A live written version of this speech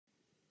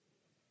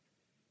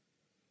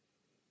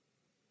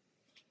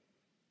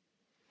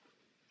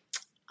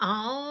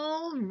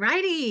All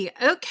righty.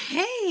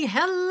 Okay.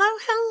 Hello.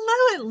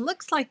 It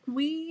looks like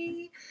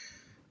we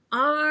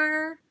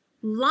are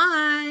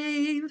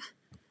live.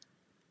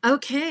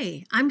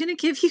 Okay. I'm going to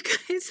give you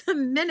guys a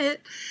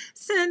minute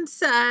since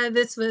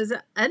this was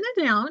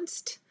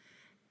unannounced,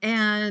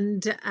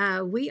 and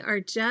we are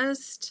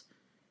just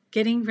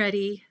getting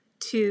ready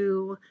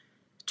to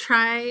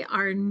try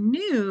our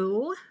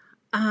new.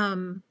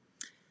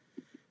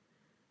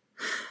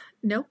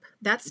 Nope,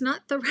 that's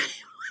not the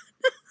right.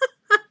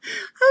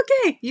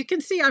 Okay, you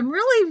can see I'm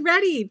really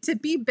ready to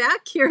be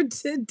back here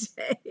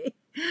today.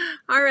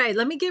 All right,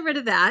 let me get rid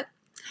of that.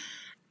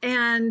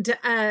 And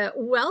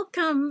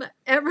welcome,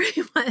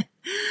 everyone.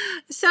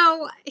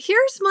 So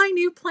here's my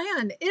new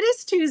plan. It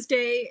is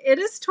Tuesday. It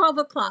is 12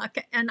 o'clock,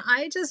 and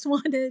I just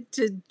wanted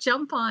to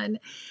jump on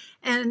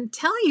and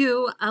tell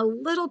you a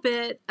little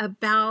bit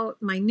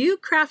about my new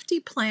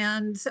Crafty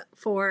plans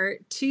for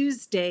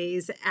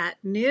Tuesdays at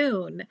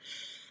noon.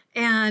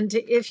 And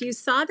if you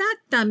saw that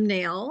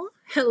thumbnail,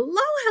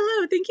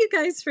 hello. Thank you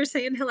guys for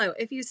saying hello.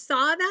 If you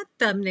saw that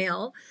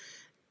thumbnail,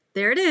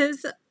 there it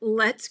is.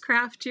 Let's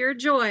craft your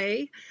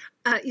joy.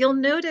 You'll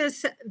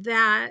notice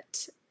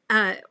that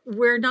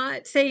we're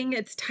not saying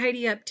it's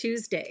Tidy Up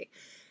Tuesday.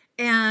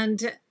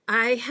 And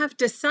I have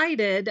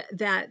decided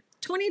that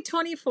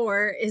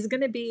 2024 is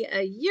going to be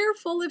a year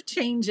full of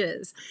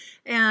changes.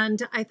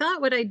 And I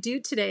thought what I'd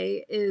do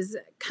today is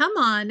come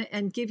on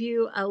and give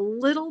you a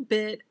little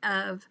bit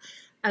of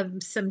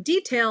some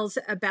details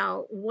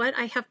about what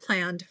I have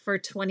planned for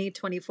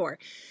 2024.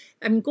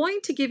 I'm going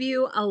to give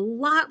you a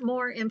lot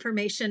more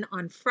information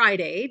on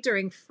Friday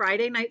during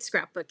Friday night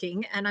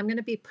scrapbooking, and I'm going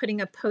to be putting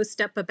a post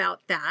up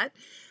about that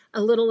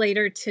a little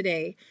later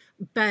today.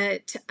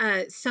 But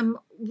some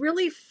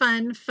really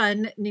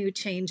fun new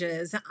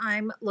changes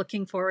I'm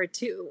looking forward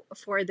to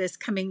for this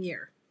coming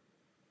year.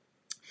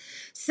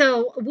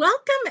 So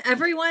welcome,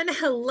 everyone.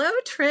 Hello,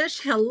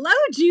 Trish. Hello,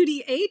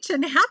 Judy H.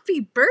 And happy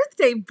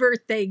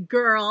birthday,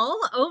 girl.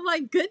 Oh, my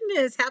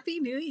goodness. Happy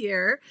New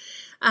Year.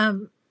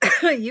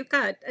 You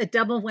got a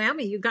double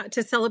whammy. You got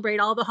to celebrate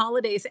all the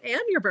holidays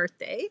and your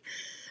birthday.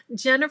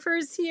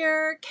 Jennifer's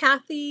here.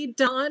 Kathy,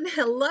 Dawn,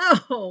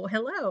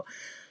 hello.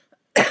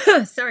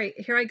 Sorry,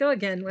 here I go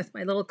again with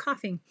my little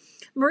coughing.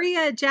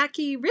 Maria,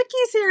 Jackie,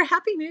 Ricky's here.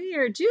 Happy New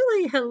Year.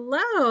 Julie,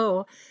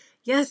 hello.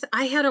 Yes,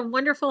 I had a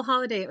wonderful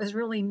holiday. It was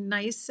really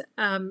nice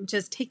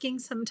just taking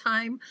some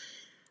time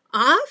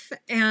off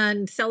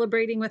and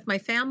celebrating with my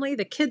family.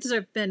 The kids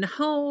have been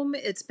home.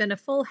 It's been a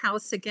full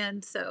house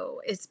again,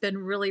 so it's been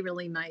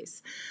really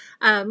nice.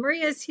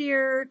 Maria's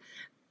here.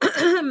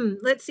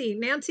 Let's see.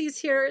 Nancy's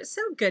here.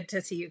 So good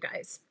to see you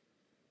guys.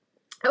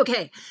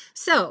 Okay,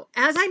 so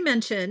as I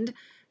mentioned,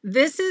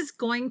 this is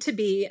going to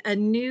be a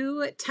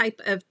new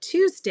type of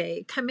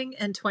Tuesday coming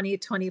in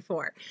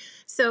 2024.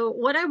 So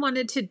what I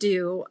wanted to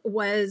do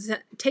was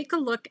take a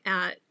look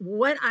at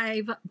what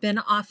I've been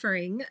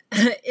offering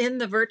in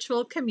the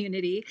virtual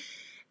community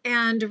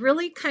and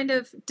really kind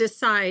of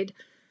decide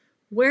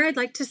where I'd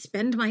like to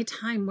spend my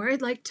time, where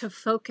I'd like to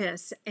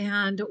focus,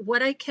 and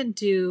what I can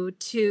do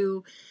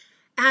to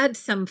add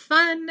some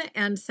fun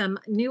and some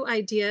new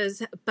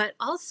ideas, but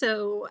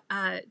also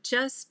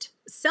just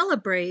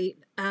celebrate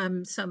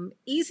some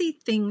easy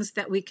things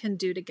that we can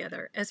do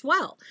together as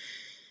well.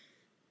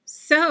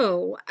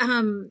 So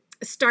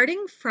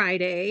starting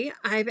Friday,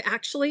 I've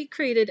actually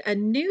created a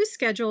new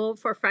schedule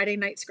for Friday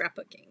night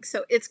scrapbooking.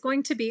 So it's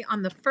going to be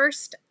on the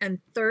first and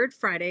third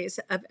Fridays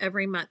of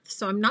every month.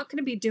 So I'm not going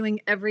to be doing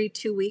every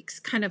 2 weeks,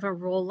 kind of a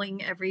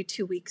rolling every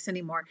 2 weeks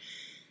anymore.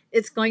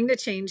 It's going to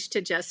change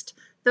to just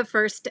the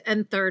first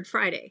and third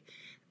Friday.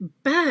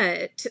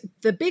 But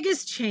the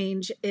biggest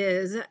change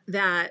is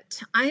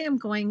that I am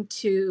going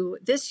to,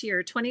 this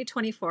year,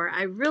 2024,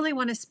 I really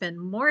want to spend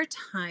more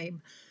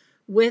time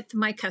with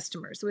my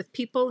customers, with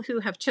people who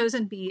have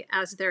chosen me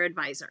as their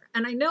advisor.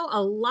 And I know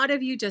a lot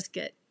of you just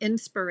get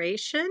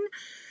inspiration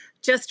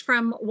just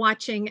from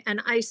watching,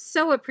 and I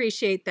so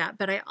appreciate that.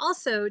 But I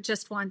also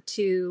just want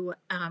to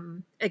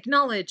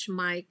acknowledge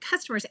my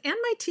customers and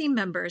my team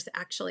members,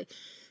 actually.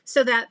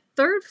 So that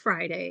third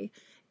Friday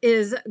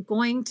is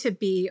going to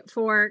be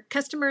for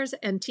customers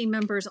and team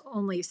members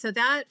only. So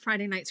that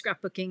Friday night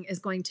scrapbooking is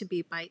going to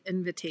be by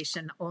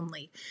invitation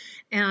only.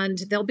 And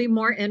there'll be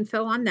more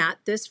info on that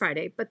this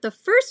Friday. But the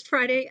first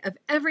Friday of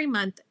every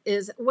month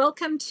is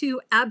welcome to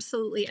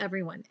absolutely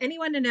everyone.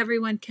 Anyone and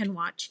everyone can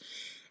watch.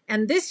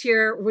 And this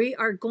year we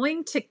are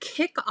going to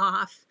kick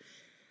off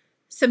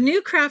some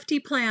new Crafty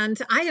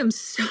plans. I am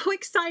so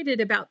excited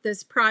about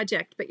this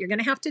project, but you're going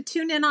to have to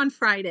tune in on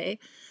Friday.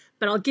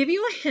 But I'll give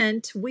you a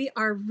hint. We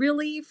are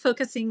really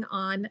focusing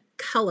on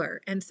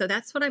color. And so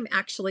that's what I'm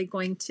actually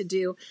going to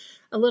do,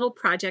 a little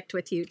project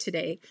with you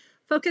today,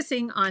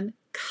 focusing on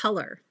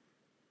color.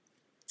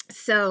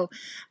 So,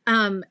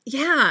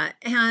 yeah.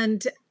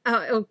 And,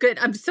 oh, good.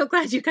 I'm so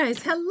glad you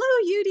guys. Hello,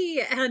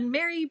 Yudi and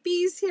Mary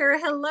B's here.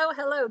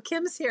 Hello.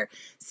 Kim's here.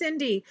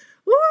 Cindy.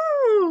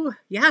 Woo.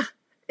 Yeah.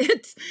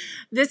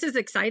 This is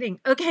exciting.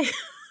 Okay.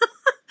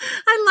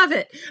 I love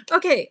it.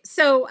 Okay.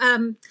 So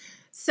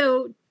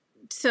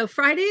So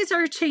Fridays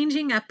are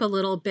changing up a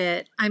little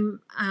bit. I'm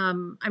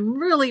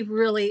really,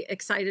 really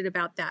excited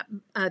about that.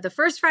 The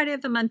first Friday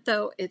of the month,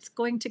 though, it's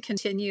going to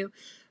continue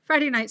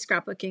Friday night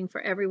scrapbooking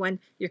for everyone.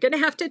 You're going to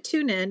have to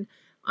tune in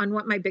on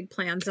what my big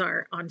plans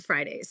are on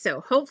Fridays.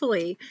 So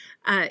hopefully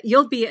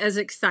you'll be as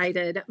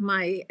excited.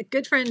 My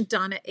good friend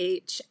Donna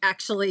H.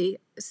 actually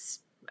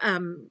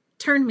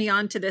turned me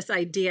on to this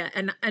idea,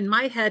 and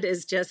my head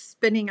is just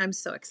spinning. I'm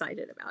so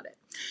excited about it.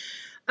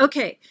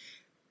 Okay.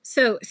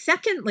 So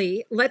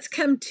secondly, let's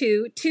come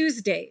to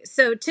Tuesday.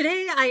 So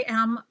today I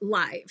am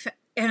live,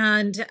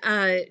 and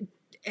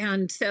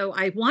so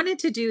I wanted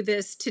to do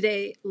this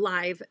today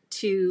live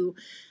to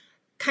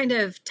kind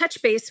of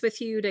touch base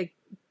with you, to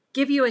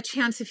give you a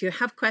chance. If you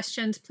have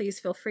questions, please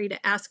feel free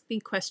to ask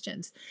me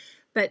questions.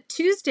 But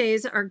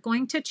Tuesdays are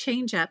going to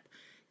change up.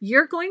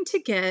 You're going to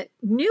get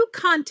new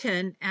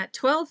content at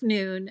 12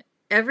 noon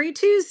every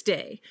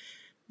Tuesday.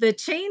 The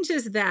change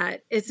is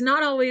that it's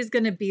not always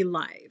going to be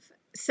live.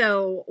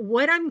 So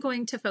what I'm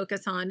going to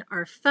focus on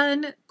are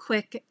fun,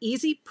 quick,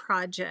 easy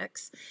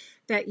projects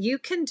that you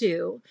can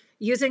do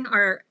using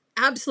our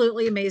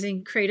absolutely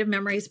amazing Creative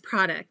Memories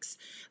products,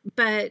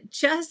 but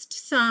just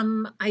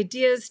some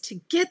ideas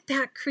to get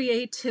that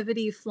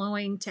creativity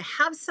flowing, to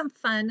have some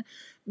fun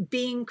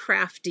being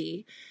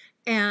crafty,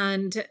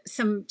 and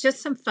some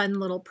fun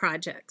little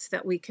projects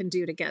that we can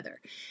do together.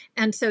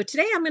 And so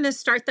today I'm going to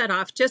start that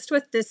off just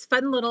with this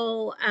fun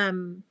little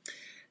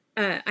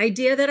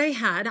idea that I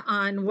had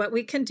on what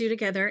we can do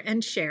together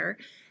and share.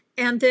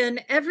 And then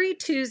every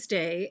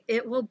Tuesday,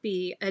 it will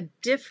be a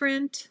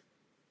different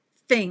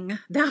thing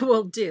that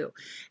we'll do.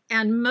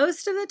 And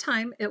most of the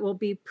time, it will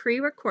be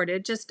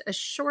pre-recorded, just a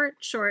short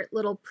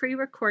little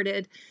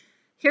pre-recorded.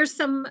 Here's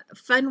some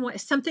fun,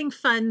 something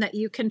fun that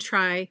you can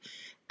try.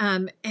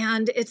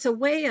 And it's a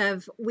way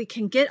of, we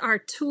can get our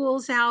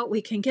tools out,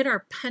 we can get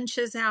our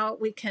punches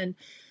out, we can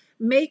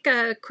make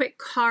a quick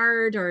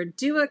card or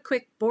do a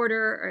quick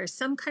border or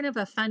some kind of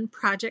a fun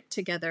project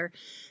together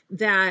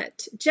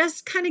that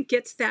just kind of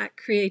gets that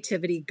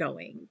creativity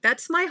going.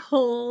 That's my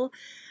whole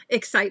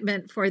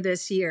excitement for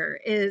this year,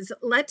 is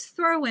let's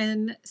throw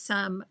in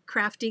some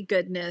crafty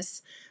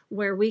goodness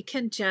where we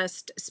can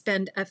just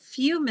spend a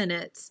few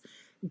minutes,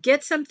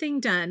 get something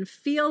done,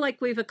 feel like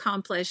we've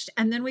accomplished,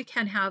 and then we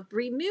can have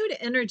renewed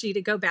energy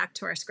to go back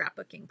to our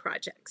scrapbooking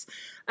projects.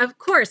 Of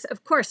course,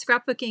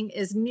 scrapbooking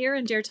is near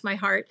and dear to my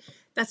heart.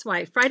 That's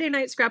why Friday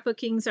night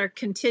scrapbookings are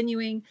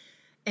continuing,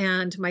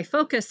 and my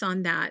focus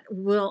on that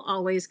will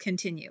always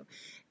continue.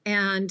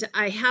 And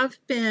I have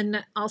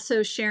been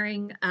also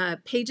sharing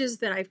pages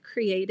that I've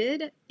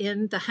created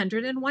in the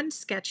 101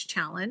 Sketch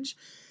Challenge.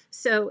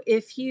 So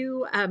if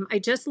you, I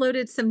just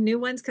loaded some new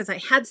ones because I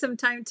had some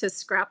time to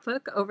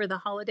scrapbook over the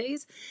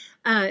holidays.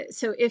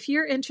 So if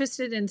you're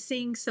interested in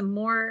seeing some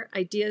more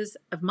ideas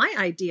of my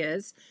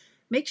ideas,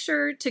 make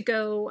sure to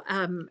go.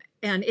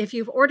 And if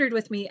you've ordered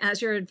with me as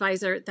your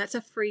advisor, that's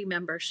a free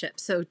membership.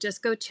 So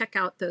just go check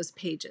out those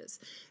pages.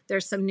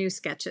 There's some new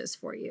sketches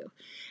for you.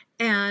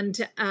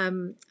 And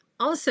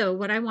also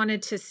what I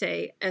wanted to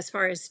say as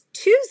far as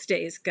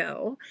Tuesdays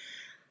go,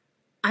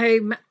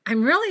 I'm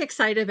really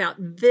excited about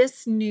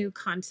this new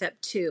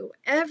concept too.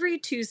 Every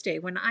Tuesday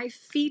when I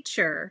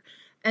feature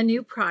a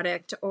new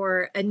product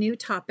or a new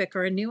topic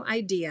or a new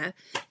idea.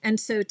 And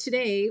so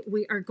today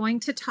we are going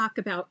to talk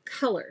about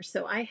color.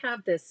 So I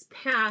have this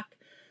pack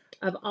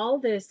of all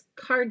this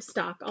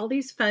cardstock, all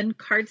these fun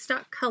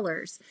cardstock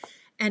colors.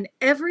 And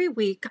every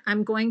week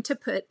I'm going to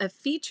put a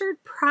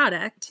featured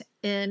product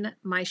in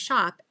my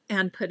shop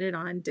and put it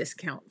on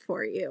discount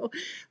for you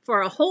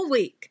for a whole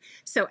week.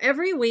 So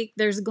every week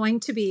there's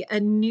going to be a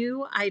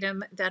new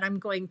item that I'm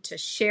going to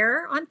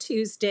share on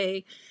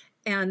Tuesday.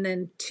 And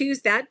then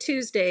that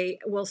Tuesday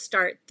we'll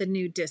start the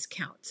new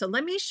discount. So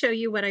let me show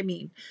you what I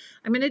mean.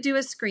 I'm going to do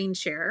a screen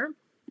share.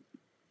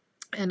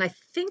 And I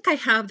think I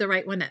have the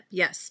right one up.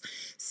 Yes.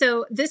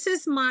 So this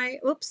is my,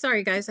 oops,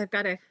 sorry guys, I've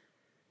got to,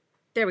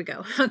 there we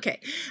go. Okay.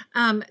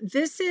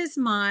 This is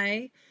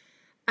my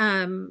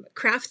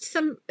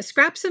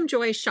Scrap Some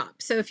Joy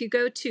shop. So if you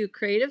go to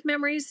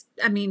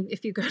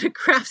if you go to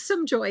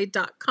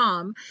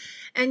craftssomejoy.com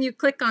and you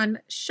click on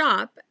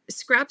shop,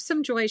 Scrap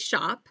Some Joy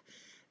shop,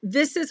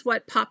 this is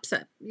what pops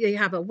up. You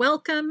have a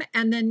welcome.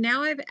 And then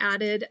now I've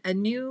added a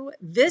new,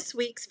 this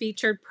week's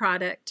featured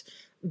product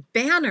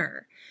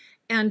banner.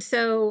 And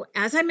so,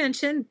 as I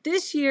mentioned,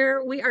 this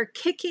year we are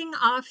kicking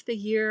off the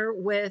year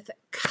with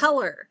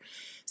color.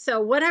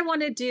 So what I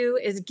want to do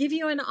is give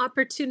you an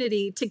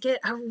opportunity to get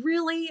a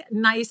really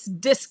nice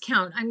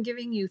discount. I'm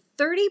giving you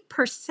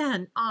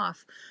 30%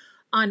 off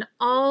on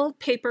all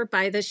paper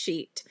by the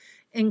sheet,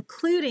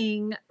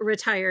 including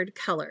retired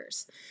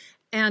colors.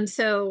 And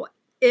so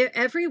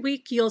every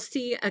week you'll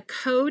see a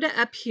code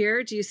up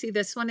here. Do you see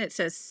this one? It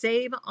says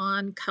Save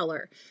on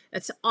Color.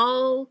 It's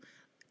all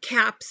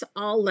caps,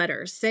 all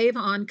letters, Save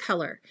on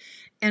Color.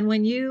 And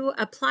when you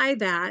apply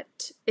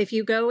that, if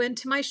you go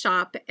into my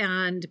shop,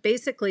 and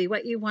basically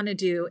what you want to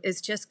do is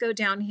just go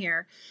down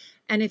here.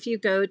 And if you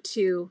go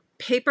to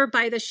paper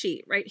by the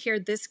sheet, right here,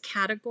 this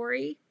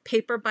category,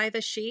 paper by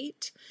the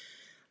sheet,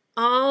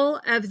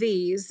 all of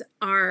these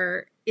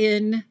are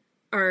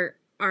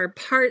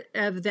part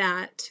of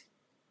that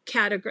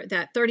category,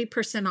 that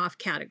 30% off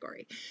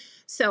category.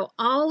 So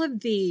all of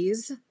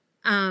these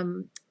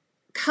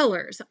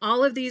colors,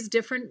 all of these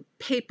different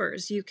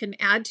papers you can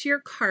add to your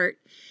cart.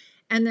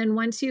 And then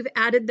once you've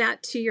added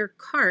that to your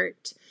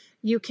cart,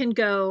 you can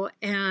go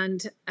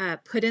and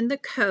put in the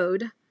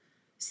code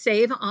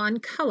save on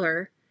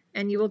color,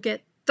 and you will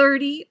get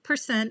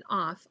 30%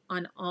 off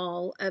on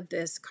all of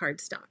this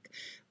cardstock,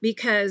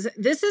 because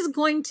this is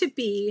going to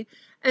be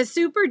a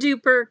super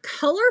duper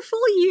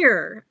colorful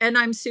year, and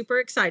I'm super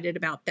excited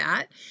about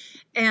that.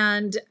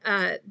 And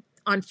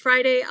on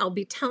Friday, I'll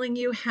be telling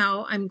you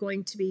how I'm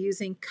going to be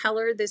using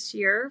color this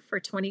year for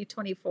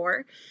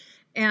 2024.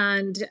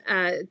 And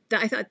I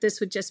thought this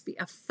would just be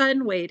a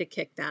fun way to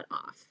kick that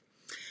off.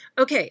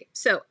 Okay,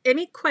 so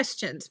any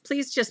questions,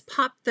 please just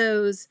pop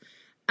those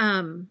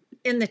in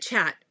the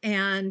chat.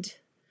 And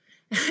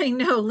I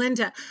know,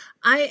 Linda,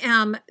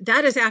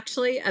 that is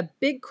actually a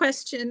big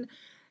question.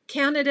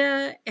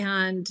 Canada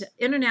and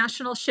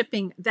international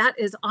shipping, that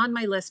is on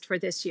my list for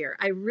this year.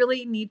 I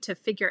really need to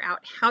figure out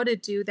how to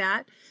do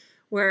that,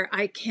 where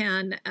I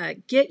can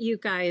get you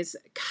guys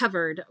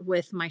covered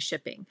with my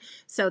shipping.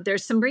 So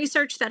there's some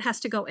research that has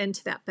to go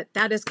into that, but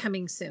that is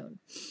coming soon.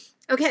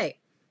 Okay.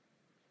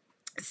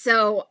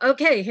 So,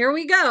 okay, here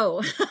we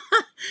go.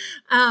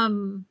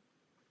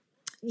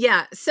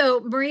 Yeah.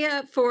 So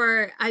Maria,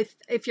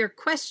 if your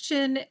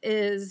question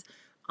is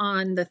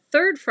on the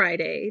third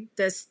Friday,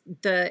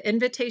 the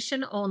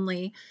invitation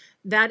only,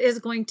 that is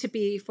going to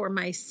be for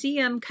my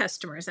CM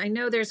customers. I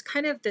know there's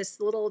kind of this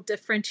little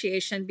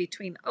differentiation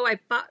between, oh, I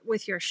bought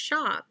with your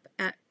shop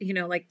at,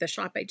 like the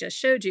shop I just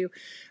showed you,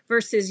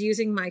 versus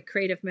using my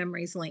Creative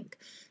Memories link.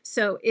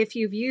 So if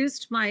you've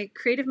used my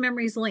Creative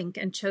Memories link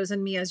and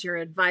chosen me as your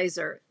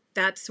advisor,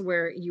 that's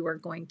where you are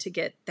going to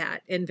get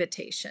that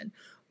invitation.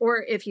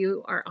 Or if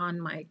you are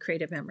on my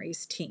Creative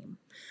Memories team.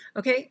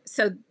 Okay,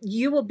 so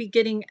you will be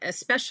getting a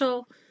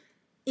special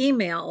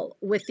email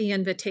with the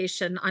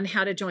invitation on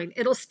how to join.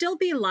 It'll still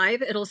be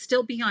live. It'll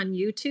still be on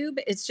YouTube.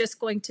 It's just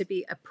going to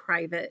be a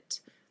private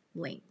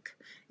link.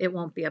 It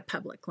won't be a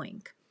public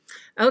link.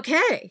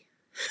 Okay.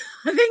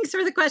 Thanks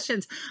for the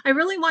questions. I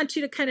really want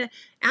you to kind of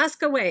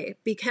ask away,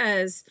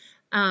 because,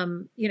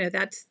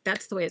 that's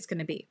the way it's going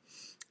to be.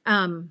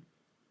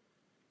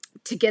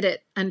 To get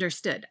it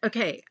understood.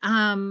 Okay.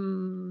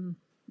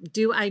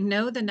 Do I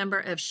know the number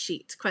of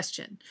sheets?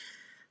 Question.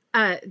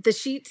 The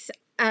sheets,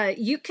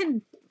 you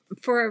can,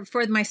 for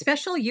my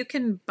special, you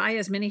can buy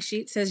as many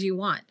sheets as you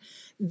want.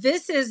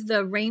 This is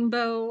the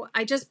rainbow.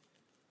 I just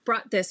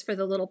brought this for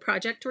the little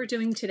project we're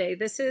doing today.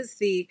 This is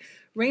the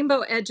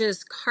Rainbow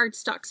Edges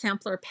cardstock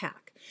sampler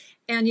pack.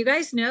 And you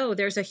guys know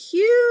there's a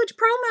huge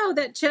promo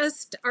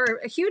or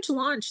a huge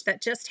launch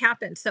that just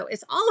happened. So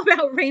it's all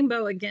about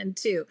rainbow again,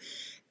 too.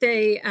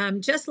 They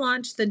just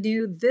launched the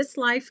new This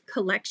Life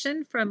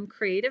collection from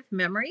Creative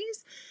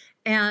Memories.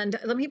 And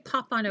let me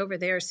pop on over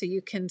there so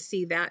you can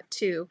see that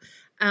too.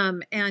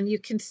 And you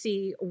can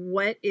see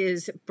what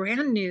is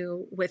brand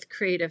new with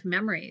Creative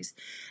Memories.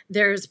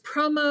 There's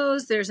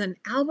promos, there's an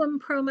album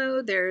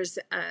promo, there's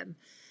a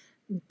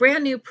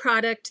brand new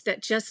product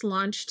that just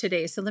launched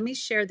today. So let me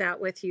share that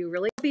with you.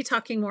 Really, I'll be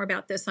talking more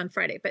about this on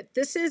Friday, but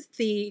this is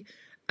the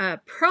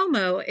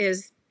promo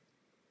is,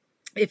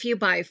 if you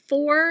buy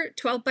 4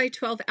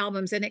 12x12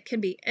 albums, and it can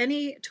be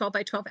any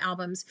 12x12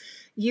 albums,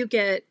 you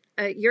get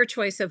your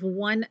choice of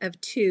one of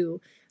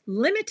 2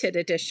 limited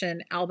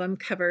edition album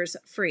covers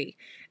free.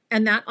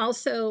 And that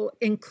also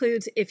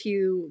includes if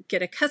you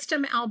get a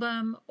custom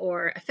album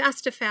or a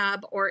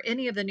Fast-to-Fab or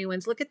any of the new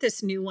ones. Look at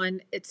this new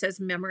one. It says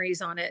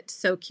Memories on it.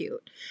 So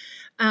cute.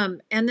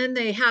 And then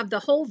they have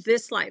the whole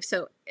This Life.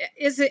 So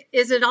is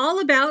it all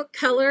about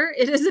color?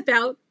 It is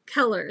about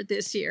color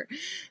this year.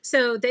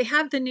 So they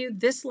have the new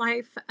This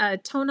Life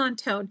tone on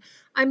tone.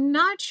 I'm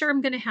not sure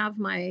I'm going to have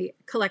my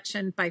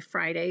collection by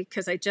Friday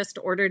because I just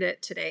ordered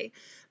it today,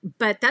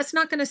 but that's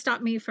not going to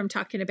stop me from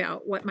talking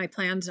about what my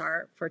plans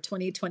are for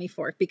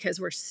 2024,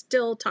 because we're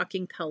still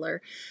talking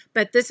color.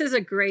 But this is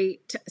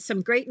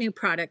some great new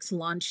products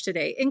launched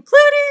today,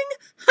 including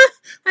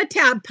a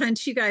tab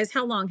punch. You guys,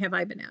 how long have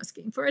I been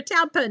asking for a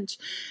tab punch?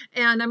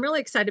 And I'm really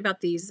excited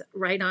about these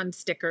write-on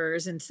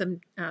stickers and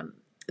some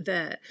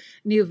the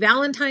new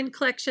Valentine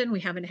collection.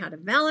 We haven't had a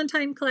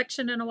Valentine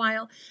collection in a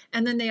while.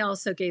 And then they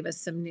also gave us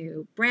some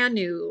brand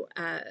new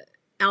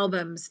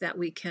albums that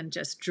we can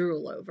just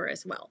drool over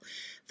as well.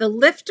 The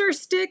lifter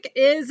stick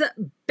is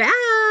back.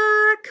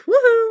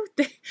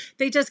 Woohoo!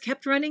 They just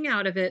kept running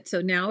out of it.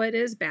 So now it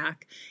is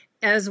back,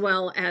 as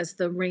well as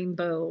the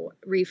Rainbow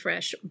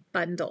Refresh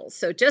bundle.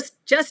 So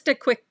just a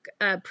quick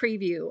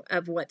preview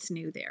of what's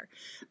new there.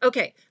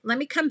 Okay, let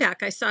me come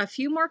back. I saw a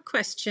few more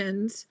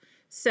questions.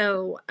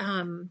 So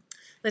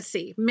let's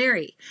see.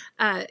 Mary,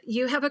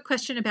 you have a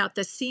question about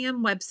the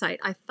CM website.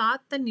 I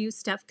thought the new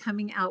stuff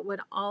coming out would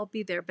all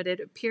be there, but it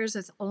appears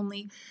it's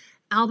only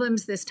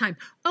albums this time.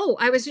 Oh,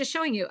 I was just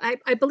showing you.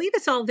 I believe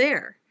it's all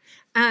there.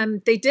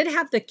 They did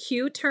have the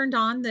queue turned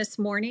on this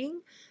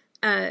morning.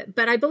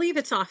 but I believe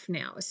it's off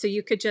now. So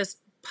you could just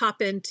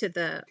pop into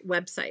the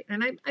website,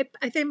 and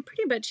I think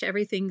pretty much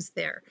everything's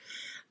there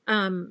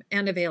and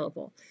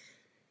available.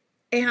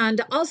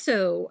 And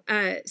also,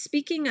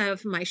 speaking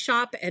of my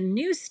shop and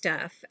new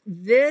stuff,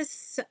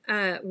 this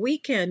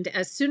weekend,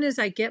 as soon as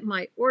I get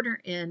my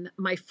order in,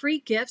 my free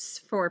gifts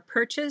for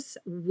purchase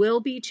will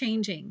be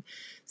changing.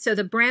 So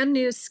the brand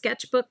new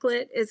sketch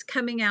booklet is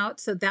coming out,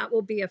 so that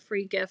will be a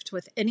free gift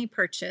with any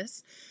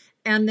purchase.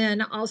 And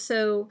then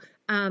also,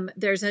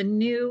 there's a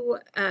new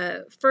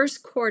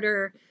first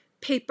quarter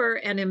paper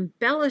and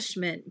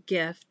embellishment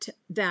gift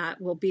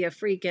that will be a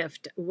free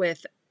gift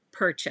with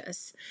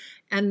purchase.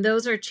 And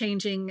those are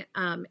changing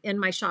in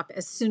my shop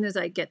as soon as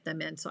I get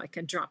them in, so I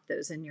can drop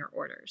those in your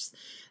orders.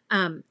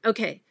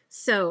 Okay,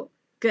 so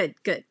good.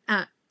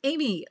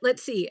 Amy,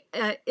 let's see.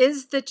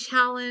 Is the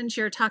challenge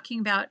you're talking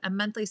about a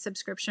monthly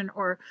subscription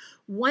or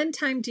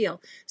one-time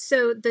deal?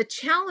 So the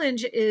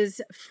challenge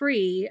is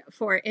free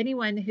for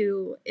anyone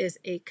who is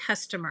a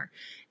customer.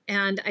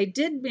 And I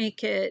did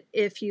make it,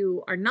 if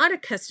you are not a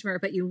customer,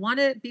 but you want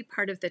to be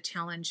part of the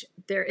challenge,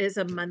 there is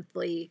a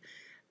monthly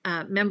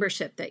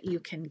membership that you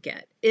can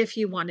get if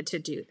you wanted to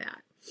do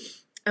that.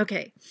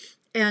 Okay.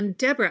 And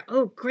Deborah,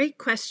 oh, great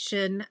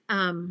question.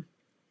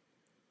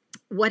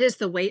 What is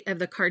the weight of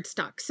the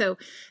cardstock? So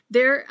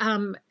there,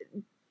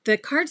 the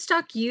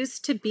cardstock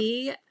used to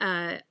be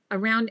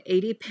around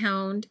 80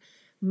 pound,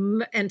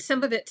 and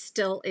some of it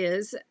still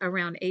is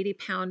around 80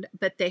 pound,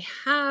 but they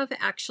have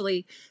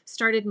actually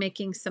started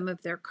making some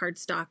of their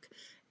cardstock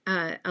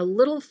a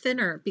little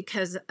thinner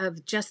because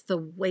of just the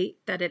weight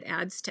that it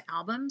adds to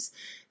albums.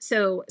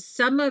 So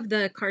some of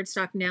the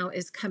cardstock now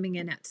is coming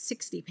in at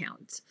 60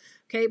 pounds.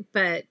 Okay,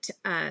 but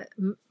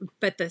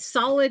the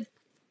solid,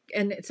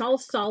 and it's all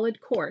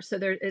solid core. So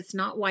it's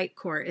not white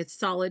core, it's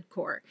solid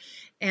core.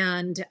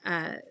 And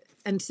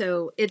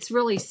so it's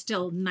really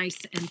still nice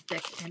and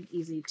thick and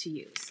easy to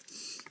use.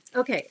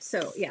 Okay,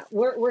 so yeah,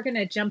 we're going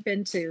to jump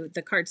into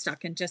the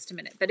cardstock in just a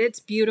minute, but it's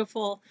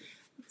beautiful.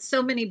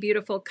 So many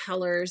beautiful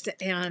colors.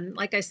 And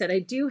like I said, I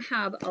do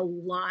have a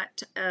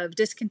lot of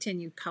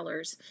discontinued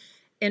colors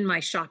in my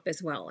shop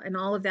as well. And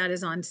all of that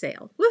is on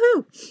sale.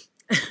 Woohoo!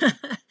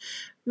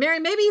 Mary,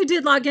 maybe you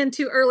did log in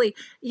too early.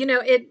 You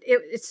know,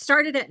 it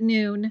started at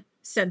noon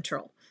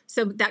Central.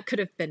 So that could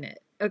have been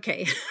it.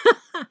 Okay.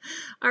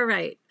 All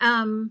right.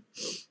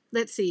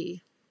 Let's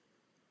see.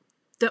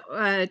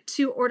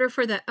 To order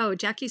for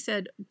Jackie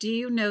said, do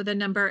you know the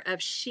number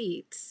of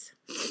sheets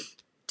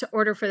to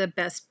order for the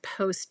best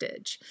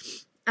postage?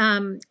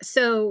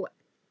 So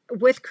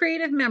with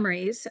Creative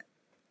Memories,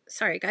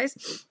 sorry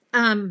guys,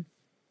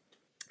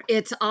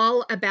 it's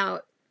all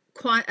about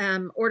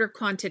order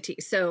quantity.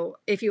 So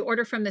if you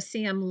order from the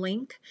CM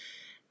link,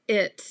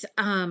 it's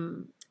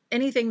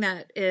anything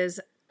that is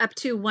up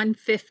to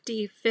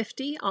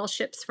 $150.50, all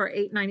ships for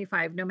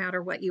 $8.95, no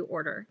matter what you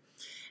order.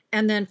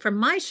 And then from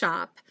my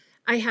shop,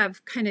 I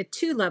have kind of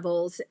two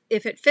levels.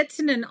 If it fits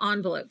in an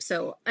envelope,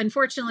 so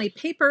unfortunately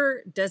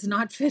paper does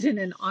not fit in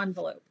an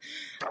envelope.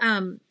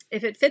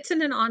 If it fits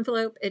in an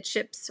envelope, it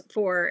ships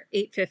for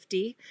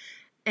 $8.50.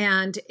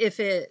 And if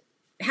it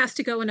has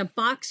to go in a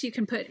box, you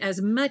can put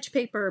as much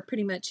paper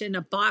pretty much in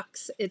a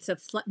box. It's a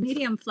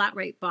medium flat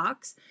rate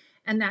box,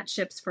 and that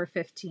ships for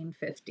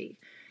 $15.50.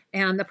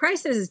 And the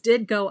prices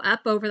did go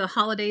up over the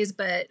holidays,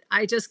 but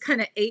I just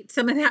kind of ate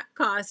some of that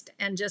cost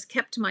and just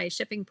kept my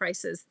shipping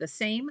prices the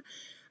same.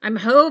 I'm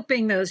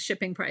hoping those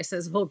shipping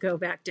prices will go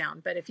back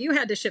down. But if you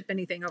had to ship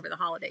anything over the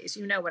holidays,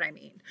 you know what I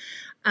mean.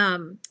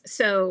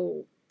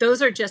 So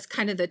those are just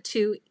kind of the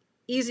two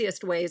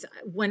easiest ways.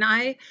 When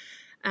I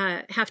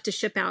have to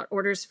ship out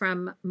orders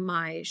from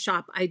my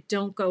shop, I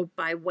don't go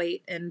by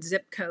weight and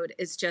zip code.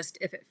 It's just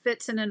if it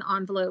fits in an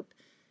envelope,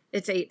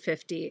 it's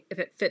 $8.50. If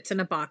it fits in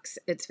a box,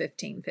 it's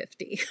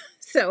 $15.50.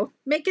 So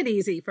make it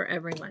easy for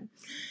everyone.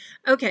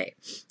 Okay.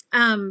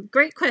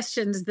 Great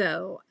questions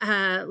though.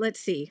 Let's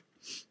see.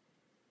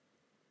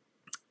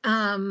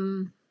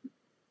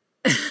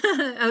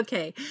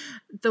 Okay.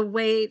 The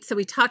weight. So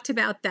we talked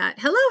about that.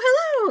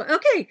 Hello.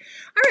 Okay.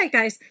 All right,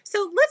 guys.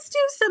 So let's do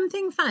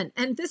something fun.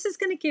 And this is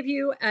going to give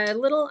you a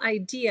little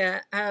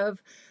idea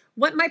of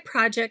what my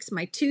projects,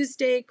 my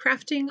Tuesday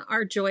Crafting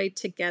Our Joy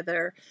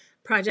Together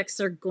projects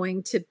are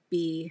going to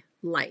be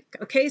like.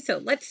 Okay. So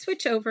let's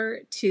switch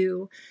over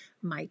to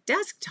my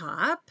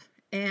desktop,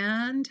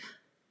 and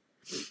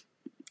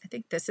I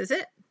think this is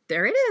it.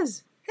 There it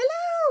is.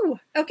 Hello.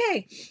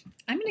 Okay.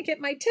 I'm going to get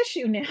my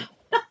tissue now.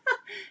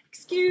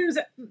 Excuse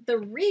the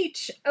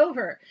reach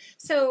over.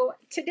 So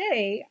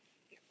today,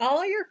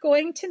 all you're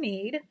going to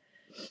need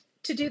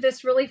to do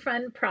this really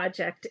fun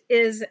project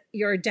is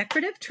your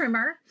decorative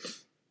trimmer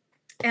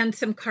and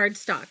some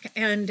cardstock.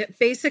 And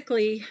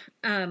basically,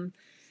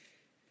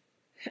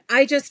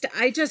 I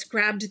just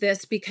grabbed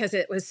this because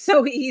it was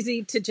so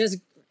easy to just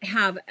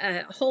have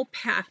a whole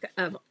pack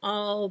of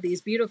all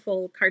these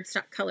beautiful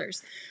cardstock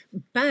colors.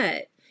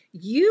 But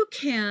you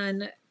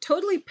can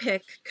totally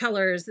pick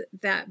colors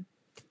that,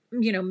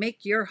 you know,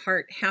 make your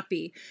heart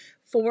happy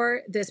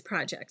for this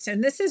project.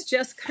 And this is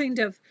just kind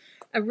of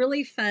a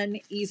really fun,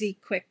 easy,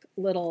 quick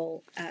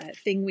little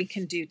thing we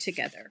can do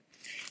together.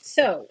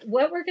 So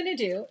what we're going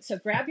to do, so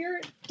grab your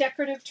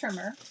decorative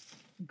trimmer,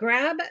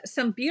 grab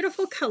some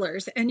beautiful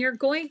colors, and you're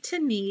going to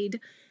need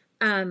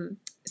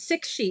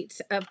 6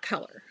 sheets of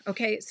color.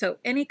 Okay, so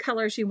any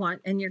colors you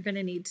want, and you're going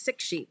to need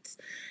 6 sheets.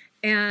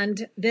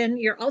 And then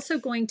you're also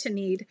going to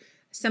need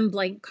some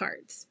blank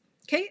cards.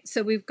 Okay,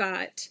 so we've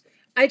got,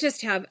 I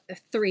just have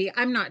 3.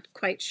 I'm not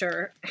quite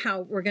sure how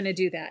we're going to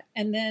do that.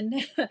 And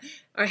then,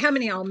 or how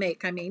many I'll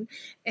make, I mean.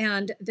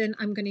 And then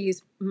I'm going to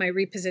use my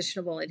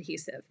repositionable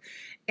adhesive.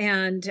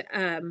 And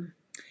there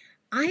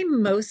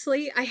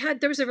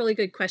was a really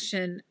good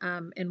question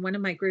in one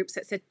of my groups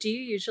that said, do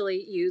you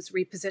usually use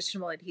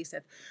repositionable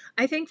adhesive?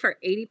 I think for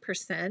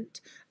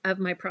 80% of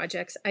my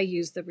projects, I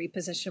use the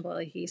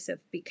repositionable adhesive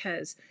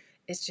because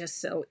it's just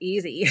so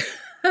easy,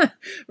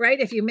 right?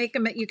 If you make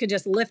them, you can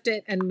just lift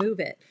it and move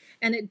it,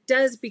 and it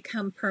does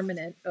become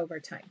permanent over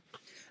time.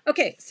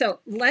 Okay, so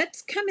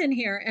let's come in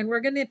here and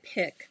we're going to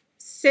pick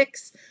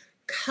 6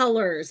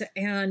 colors.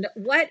 And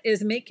what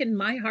is making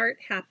my heart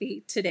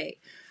happy today?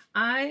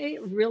 I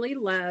really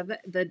love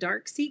the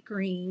dark sea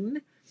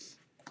green.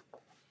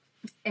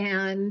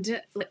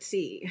 And let's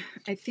see,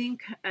 I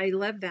think I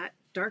love that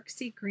dark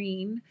sea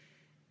green.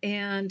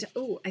 And,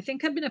 oh, I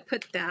think I'm going to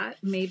put that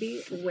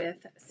maybe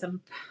with some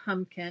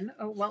pumpkin.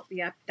 Oh, well,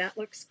 yeah, that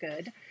looks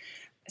good.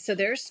 So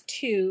there's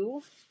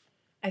 2.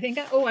 I think,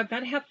 I've got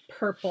to have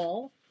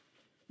purple.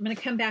 I'm going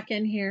to come back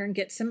in here and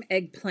get some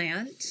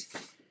eggplant.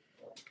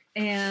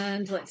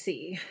 And let's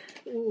see.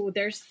 Oh,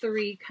 there's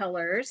 3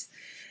 colors.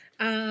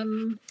 I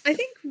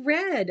think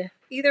red,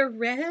 either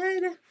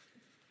red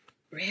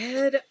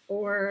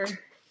or,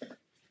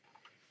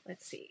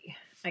 let's see.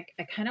 I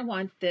kind of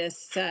want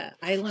this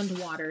island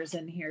waters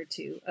in here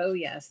too. Oh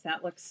yes,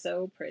 that looks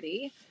so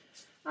pretty.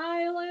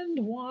 Island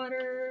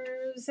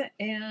waters,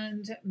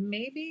 and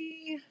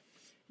maybe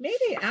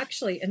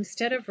actually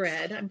instead of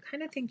red, I'm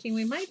kind of thinking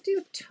we might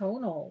do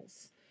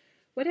tonals.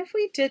 What if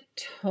we did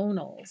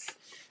tonals?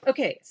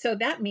 Okay, so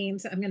that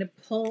means I'm going to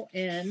pull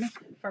in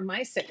for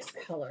my 6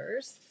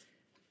 colors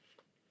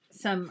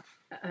some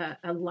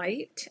a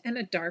light and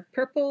a dark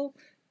purple,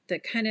 the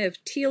kind of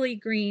tealy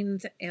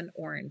greens, and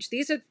orange.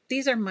 These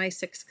are my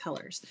 6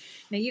 colors.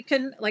 Now you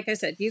can, like I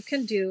said, you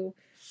can do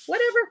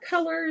whatever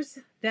colors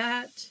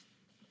that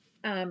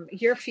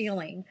you're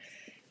feeling,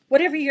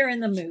 whatever you're in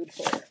the mood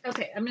for.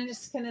 Okay, I'm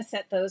just going to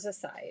set those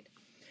aside.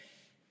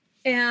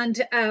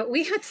 And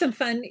we had some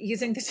fun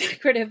using the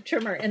decorative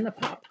trimmer in the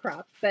pop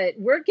crop, but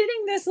we're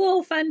getting this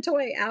little fun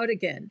toy out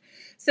again.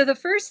 So the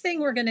first thing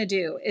we're going to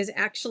do is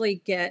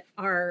actually get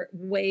our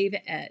wave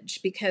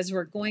edge, because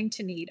we're going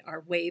to need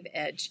our wave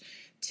edge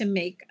to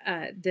make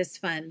this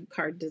fun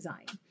card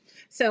design.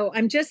 So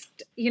I'm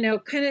just,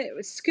 kind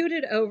of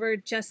scooted over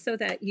just so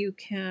that you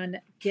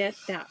can get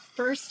that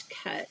first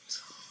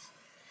cut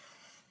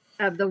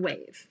of the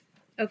wave.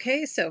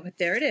 Okay, so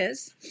there it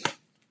is.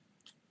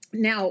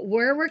 Now,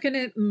 where we're going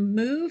to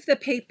move the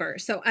paper.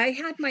 So I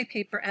had my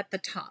paper at the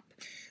top.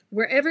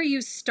 Wherever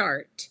you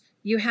start,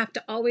 you have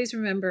to always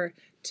remember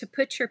to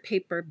put your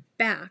paper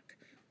back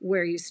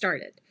where you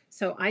started.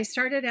 So I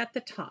started at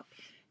the top.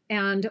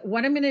 And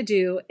what I'm going to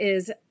do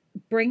is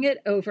bring it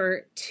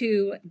over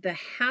to the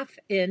 1/2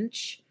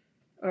 inch,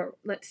 or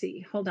let's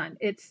see, hold on.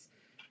 It's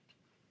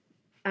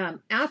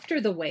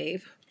after the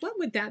wave. What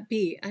would that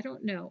be? I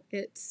don't know.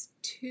 It's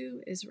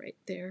 2 is right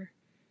there.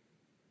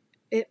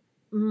 It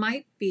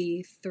might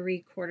be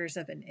 3/4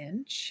 of an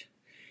inch.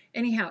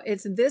 Anyhow,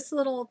 it's this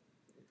little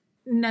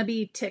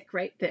nubby tick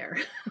right there.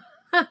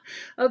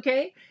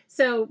 Okay,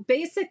 so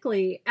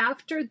basically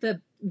after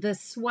the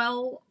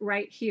swell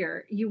right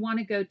here, you want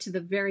to go to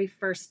the very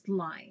first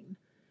line.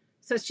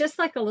 So it's just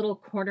like a little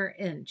 1/4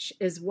 inch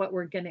is what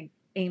we're going to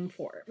aim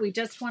for. We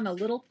just want a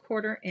little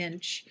 1/4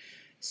 inch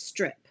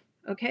strip.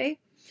 Okay,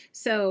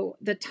 so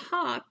the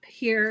top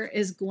here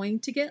is going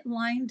to get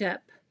lined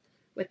up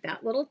with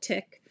that little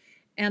tick.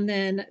 And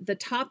then the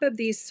top of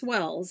these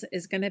swells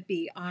is going to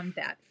be on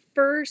that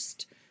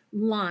first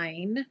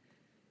line,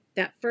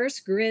 that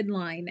first grid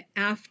line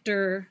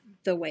after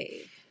the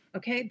wave.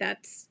 Okay,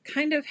 that's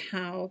kind of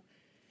how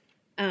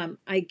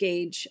I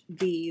gauge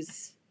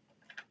these,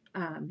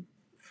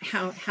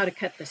 how to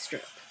cut the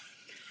strip.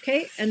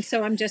 Okay, and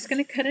so I'm just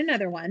going to cut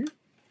another one.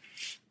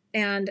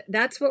 And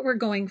that's what we're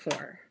going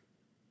for.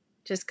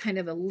 Just kind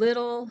of a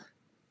little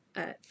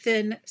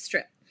thin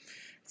strip.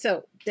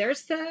 So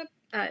there's the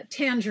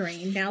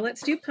tangerine. Now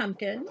let's do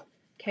pumpkin.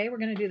 Okay, we're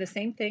going to do the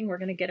same thing. We're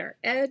going to get our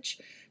edge.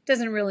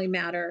 Doesn't really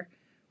matter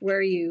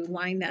where you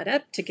line that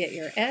up to get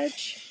your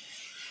edge.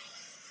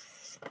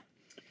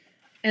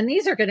 And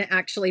these are going to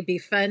actually be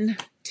fun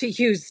to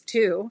use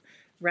too,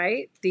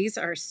 right? These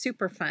are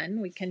super fun.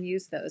 We can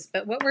use those.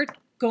 But what we're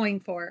going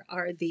for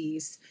are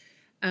these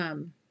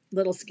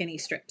little skinny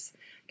strips.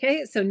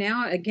 Okay, so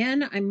now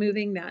again, I'm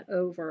moving that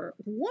over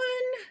 1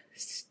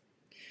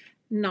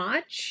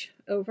 notch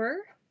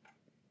over.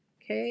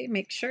 Okay,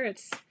 make sure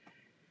it's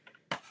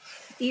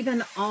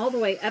even all the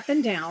way up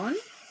and down.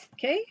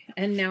 Okay,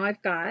 and now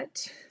I've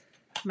got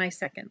my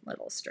second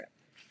little strip.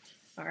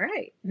 All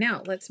right,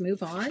 now let's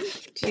move on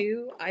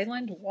to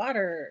Island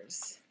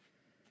Waters.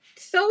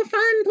 So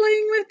fun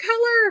playing with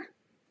color.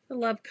 I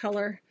love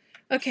color.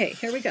 Okay,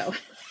 here we go.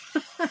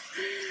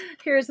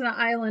 Here's the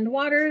Island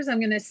Waters. I'm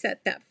going to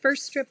set that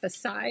first strip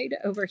aside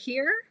over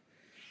here.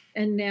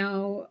 And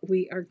now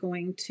we are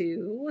going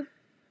to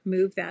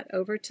move that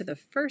over to the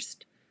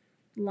first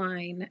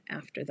line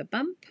after the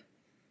bump.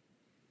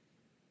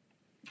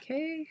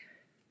 Okay,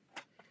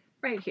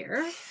 right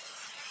here.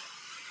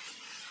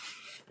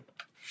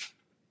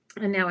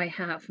 And now I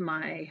have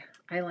my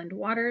Island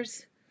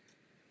Waters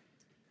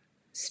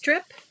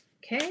strip.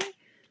 Okay,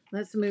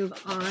 let's move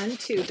on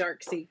to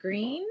Dark Sea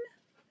Green.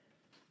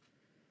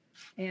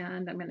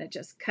 And I'm going to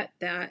just cut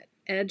that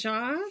edge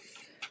off.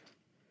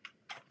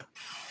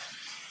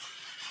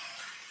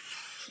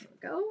 There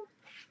we go.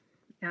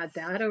 Add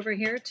that over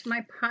here to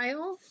my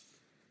pile.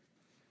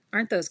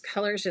 Aren't those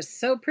colors just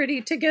so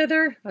pretty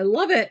together? I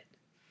love it.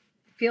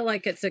 I feel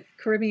like it's a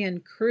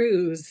Caribbean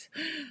cruise.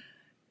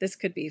 This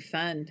could be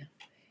fun.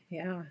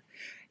 Yeah.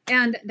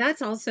 And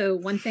that's also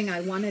one thing I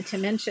wanted to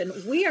mention.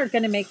 We are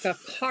going to make a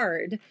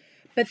card,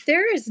 but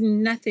there is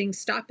nothing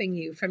stopping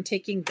you from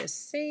taking the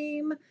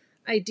same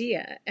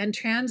idea and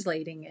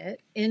translating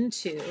it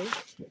into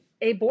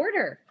a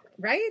border,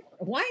 right?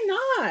 Why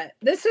not?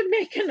 This would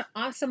make an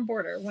awesome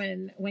border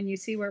when you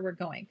see where we're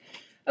going.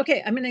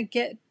 Okay, I'm going to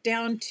get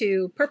down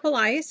to Purple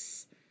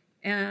Ice,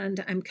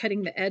 and I'm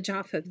cutting the edge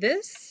off of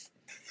this.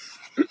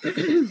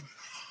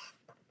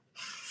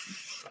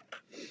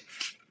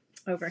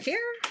 Over here.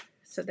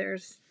 So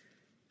there's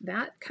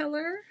that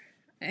color.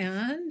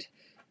 And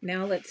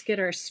now let's get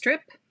our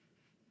strip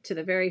to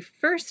the very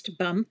first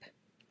bump.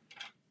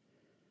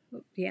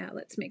 Yeah,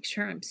 let's make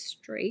sure I'm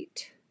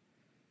straight.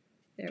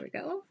 There we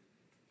go.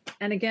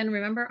 And again,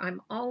 remember,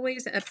 I'm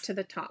always up to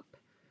the top.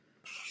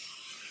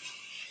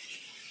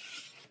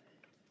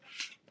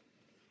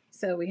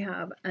 So we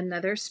have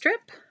another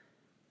strip.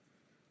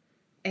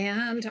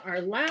 And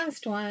our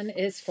last one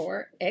is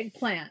for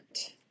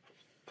eggplant.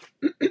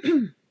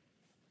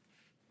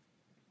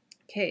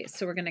 Okay,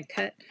 so we're going to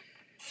cut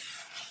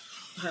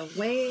our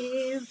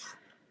wave,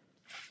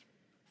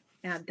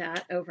 add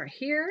that over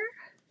here,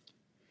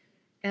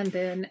 and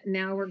then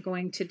now we're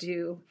going to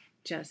do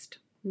just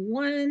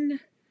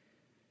one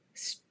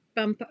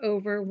bump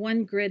over,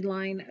 one grid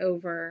line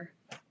over,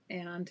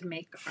 and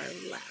make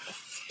our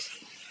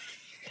last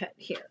cut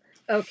here.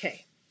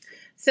 Okay,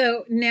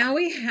 so now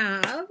we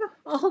have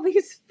all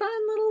these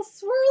fun little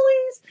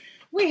swirlies.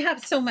 We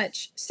have so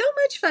much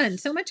fun,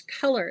 so much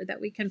color that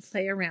we can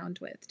play around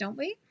with, don't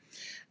we?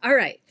 All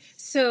right,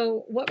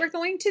 so what we're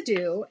going to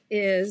do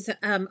is,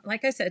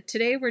 like I said,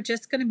 today we're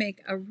just going to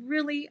make a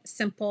really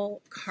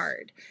simple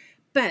card,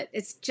 but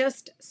it's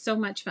just so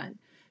much fun.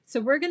 So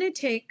we're going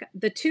to take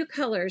the two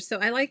colors. So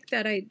I like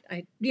that I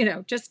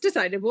just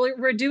decided, well,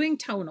 we're doing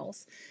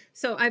tonals.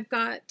 So I've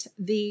got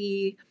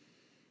the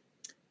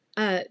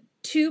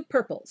two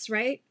purples,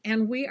 right?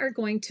 And we are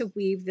going to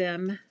weave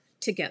them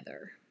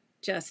together.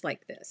 Just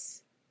like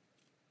this.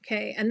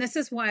 Okay, and this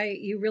is why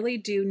you really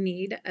do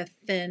need a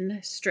thin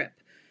strip,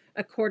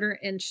 a 1/4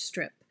 inch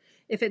strip.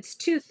 If it's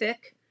too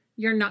thick,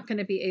 you're not going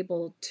to be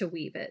able to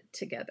weave it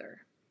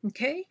together.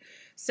 Okay,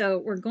 so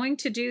we're going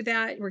to do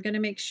that. We're going to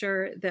make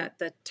sure that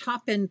the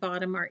top and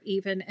bottom are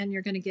even, and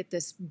you're going to get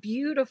this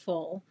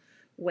beautiful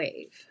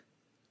wave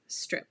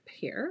strip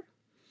here.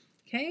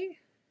 Okay,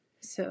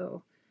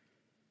 so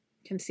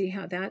you can see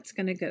how that's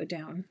going to go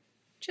down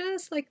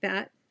just like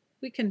that.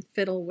 We can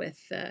fiddle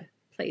with the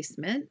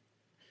placement.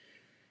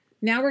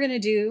 Now we're going to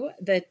do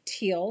the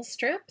teal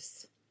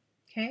strips.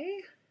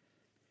 Okay.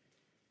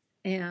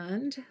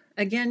 And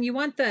again, you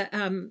want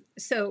the,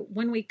 so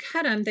when we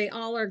cut them, they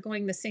all are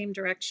going the same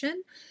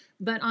direction.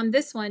 But on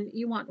this one,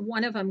 you want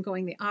one of them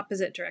going the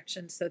opposite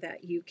direction so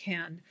that you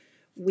can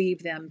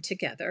weave them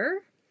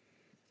together.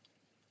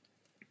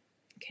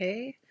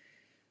 Okay.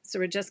 So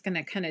we're just going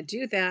to kind of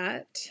do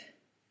that.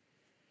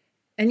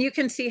 And you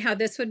can see how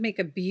this would make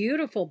a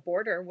beautiful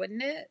border,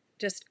 wouldn't it?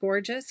 Just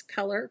gorgeous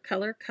color,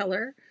 color,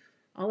 color,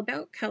 all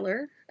about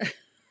color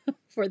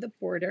for the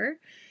border.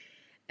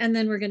 And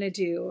then we're going to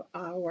do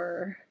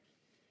our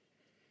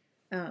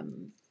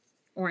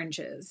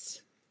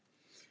oranges.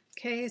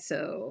 Okay,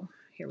 so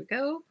here we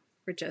go.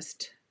 We're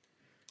just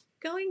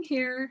going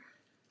here.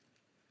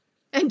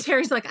 And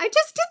Terry's like, I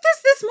just did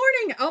this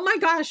morning. Oh my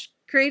gosh,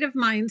 creative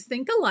minds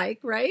think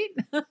alike, right?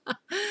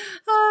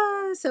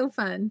 So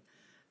fun.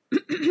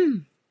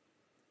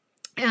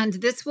 And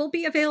this will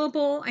be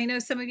available. I know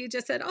some of you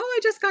just said, oh, I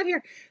just got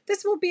here.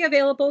 This will be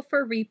available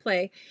for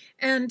replay.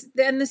 And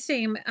then the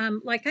same,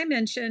 like I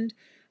mentioned,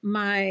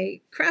 my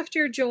Craft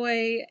Your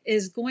Joy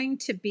is going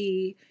to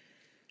be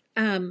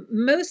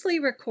mostly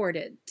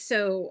recorded.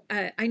 So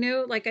I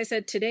know, like I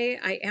said, today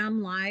I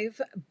am live,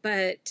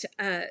 but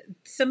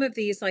some of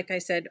these, like I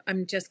said,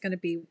 I'm just going to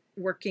be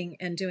working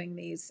and doing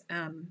these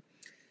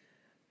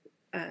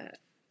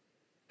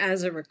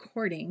as a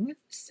recording.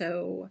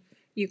 So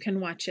you can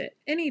watch it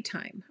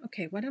anytime.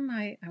 Okay, what am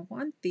I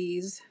want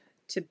these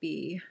to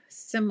be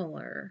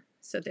similar.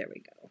 So there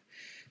we go.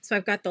 So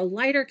I've got the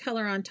lighter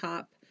color on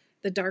top,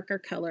 the darker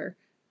color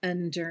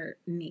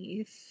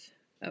underneath.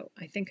 Oh,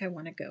 I think I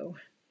want to go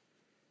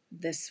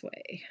this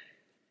way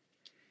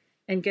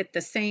and get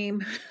the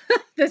same,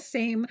 the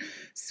same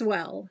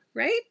swell,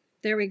 right?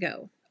 There we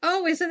go.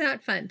 Oh, isn't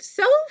that fun?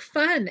 So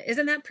fun.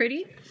 Isn't that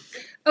pretty?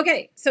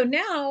 Okay, so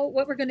now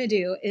what we're going to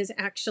do is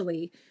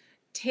actually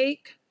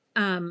take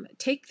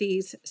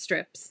these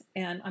strips,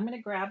 and I'm going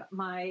to grab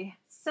my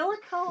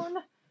silicone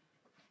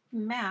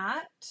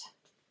mat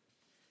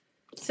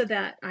so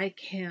that I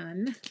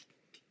can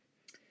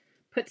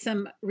put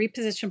some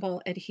repositionable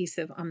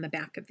adhesive on the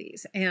back of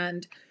these.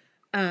 And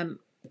I'm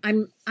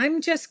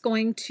just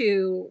going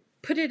to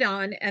put it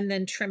on and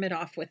then trim it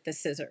off with the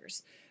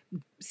scissors.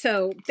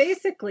 So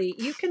basically,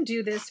 you can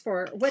do this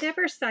for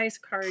whatever size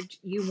card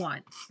you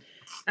want.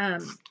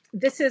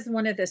 This is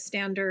one of the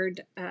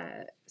standard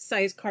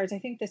size cards. I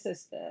think this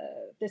is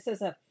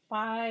a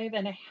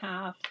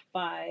 5.5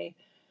 by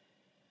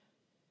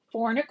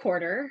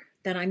 4.25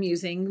 that I'm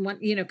using. One,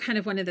 kind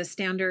of one of the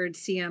standard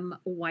CM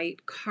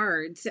white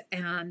cards,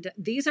 and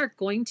these are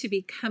going to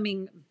be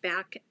coming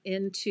back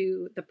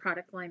into the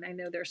product line. I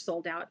know they're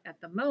sold out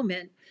at the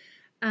moment,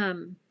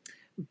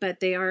 but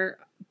they are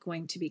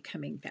going to be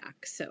coming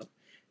back. So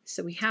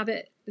we have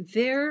it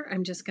there.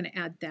 I'm just going to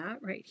add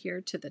that right here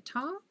to the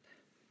top.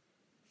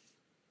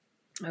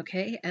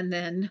 Okay, and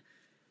then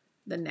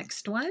the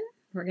next one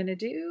we're going to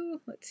do,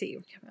 let's see,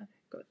 we're going to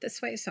go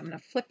this way. So I'm going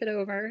to flip it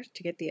over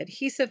to get the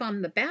adhesive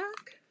on the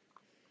back.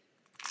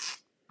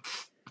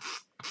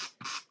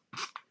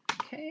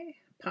 Okay,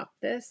 pop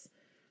this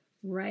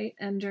right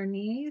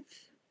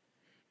underneath.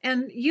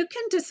 And you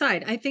can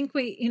decide. I think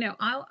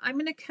I'm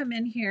going to come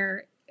in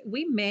here.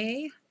 We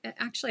may,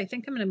 actually, I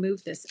think I'm going to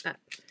move this up.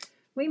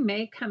 We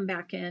may come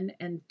back in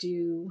and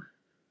do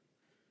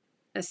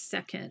a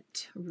second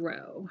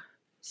row.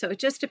 So it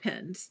just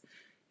depends,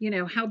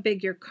 how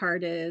big your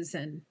card is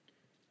and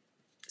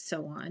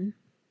so on.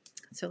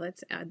 So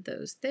let's add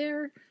those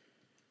there.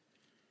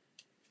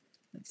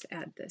 Let's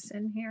add this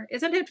in here.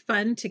 Isn't it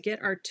fun to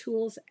get our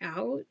tools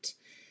out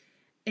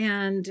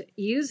and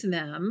use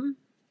them?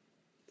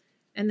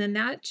 And then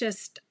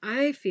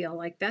I feel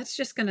like that's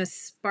just going to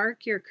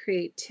spark your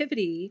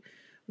creativity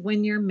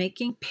when you're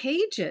making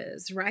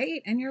pages,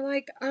 right? And you're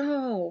like,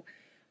 oh,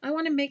 I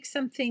want to make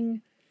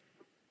something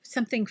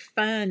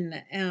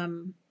fun,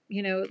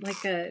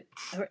 like a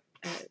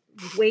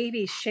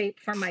wavy shape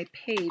for my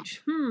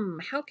page.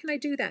 How can I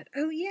do that?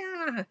 Oh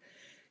yeah,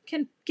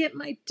 can get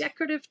my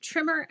decorative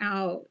trimmer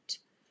out.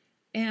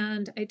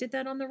 And I did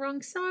that on the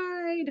wrong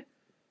side.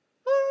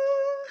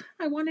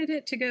 I wanted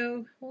it to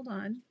go, hold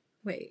on,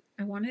 wait,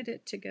 I wanted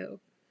it to go,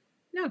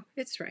 no,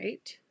 it's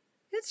right.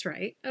 It's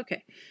right.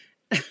 Okay.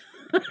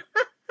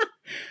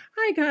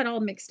 I got all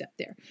mixed up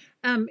there.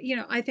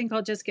 I think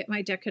I'll just get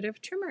my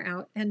decorative trimmer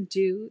out and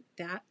do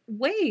that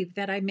wave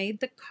that I made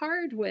the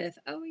card with.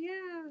 Oh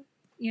yeah.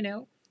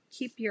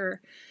 Keep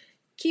your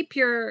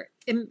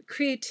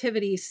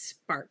creativity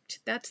sparked.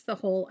 That's the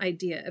whole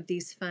idea of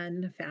these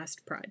fun,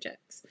 fast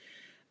projects.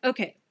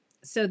 Okay,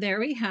 so there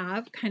we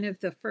have kind of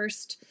the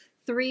first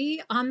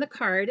 3 on the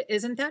card.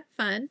 Isn't that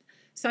fun?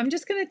 So I'm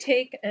just going to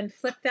take and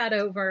flip that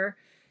over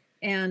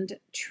and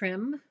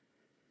trim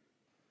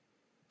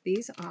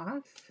these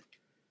off.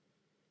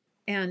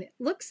 And it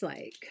looks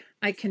like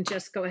I can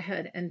just go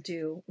ahead and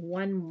do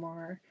one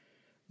more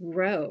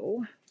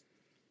row.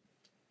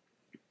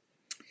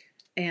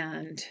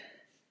 And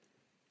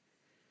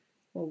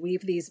we'll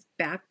weave these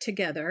back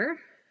together.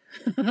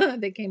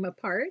 They came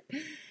apart.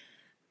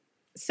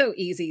 So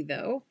easy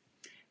though.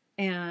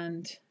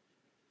 And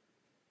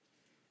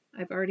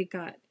I've already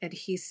got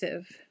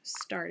adhesive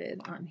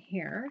started on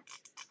here.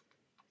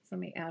 So let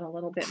me add a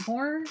little bit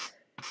more.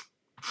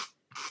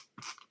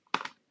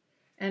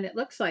 And it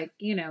looks like,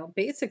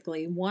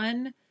 basically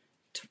one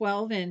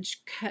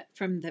 12-inch cut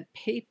from the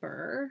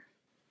paper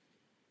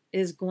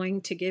is going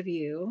to give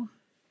you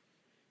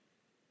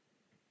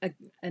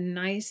a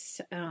nice,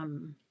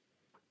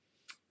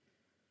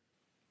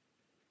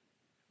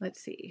 let's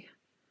see.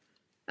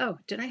 Oh,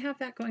 did I have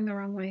that going the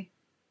wrong way?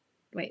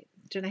 Wait,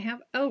 did I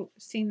have, oh,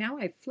 see, now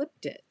I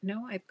flipped it.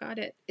 No, I've got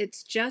it.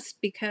 It's just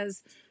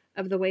because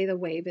of the way the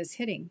wave is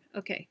hitting.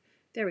 Okay,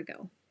 there we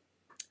go.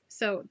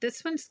 So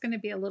this one's going to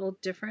be a little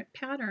different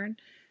pattern,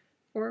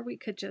 or we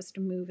could just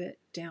move it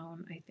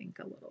down, I think,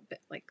 a little bit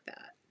like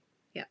that.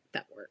 Yeah,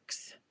 that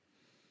works.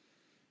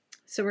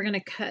 So we're going to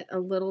cut a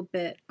little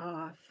bit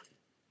off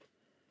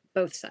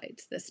both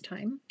sides this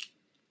time.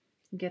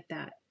 Get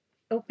that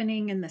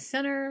opening in the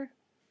center.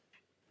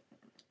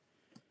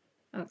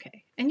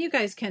 Okay, and you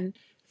guys can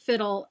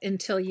fiddle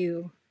until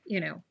you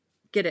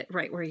get it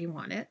right where you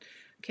want it.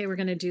 Okay, we're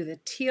going to do the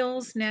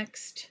teals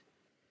next.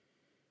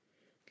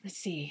 Let's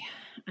see,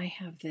 I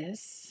have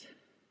this.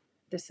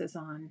 This is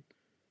on,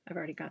 I've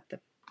already got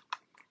the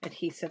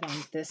adhesive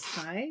on this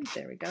side.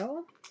 There we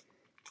go.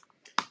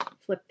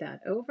 Flip that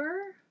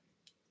over.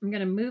 I'm going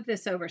to move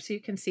this over so you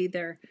can see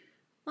they're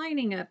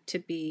lining up to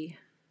be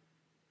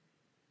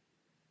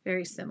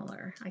very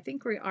similar. I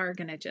think we are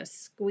going to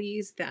just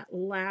squeeze that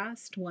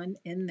last one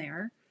in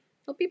there.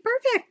 It'll be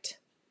perfect.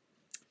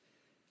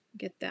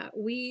 Get that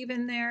weave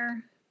in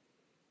there.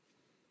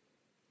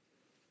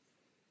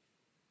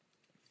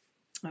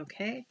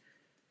 Okay.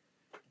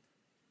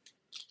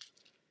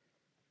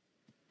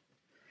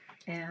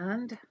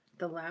 And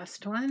the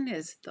last one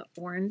is the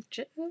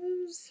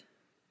oranges.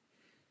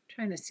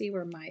 Trying to see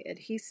where my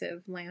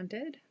adhesive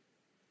landed.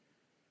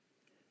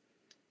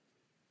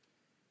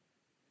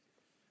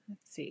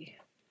 Let's see.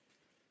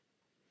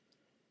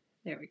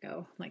 There we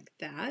go, like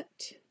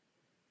that.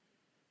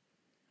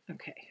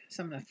 Okay,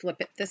 so I'm going to flip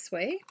it this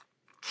way.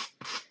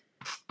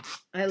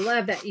 I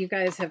love that you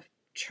guys have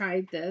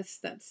tried this.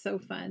 That's so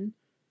fun.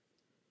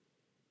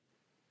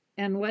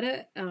 And what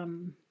a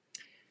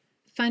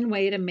fun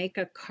way to make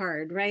a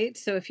card, right?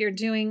 So if you're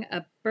doing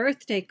a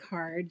birthday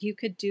card, you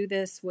could do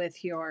this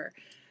with your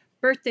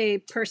birthday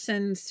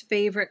person's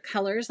favorite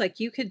colors. Like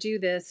you could do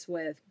this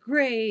with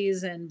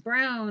grays and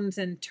browns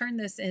and turn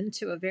this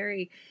into a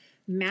very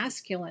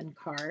masculine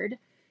card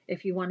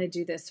if you want to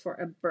do this for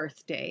a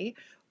birthday.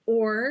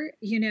 Or,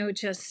 you know,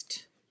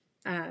 just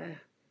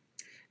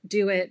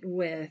do it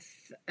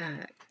with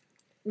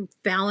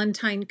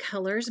Valentine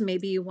colors.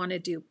 Maybe you want to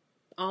do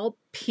all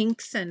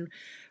pinks and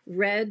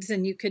reds,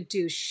 and you could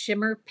do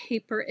shimmer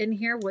paper in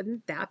here.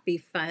 Wouldn't that be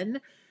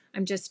fun?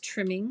 I'm just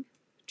trimming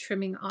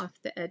off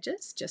the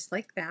edges just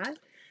like that.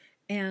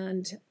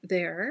 And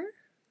there,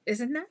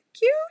 isn't that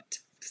cute?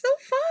 So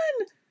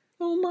fun.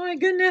 Oh my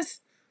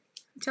goodness.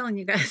 I'm telling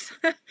you guys,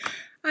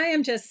 I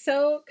am just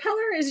so,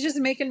 color is just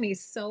making me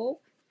so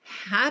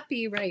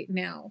happy right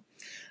now.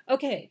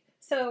 Okay,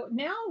 so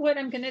now what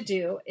I'm going to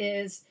do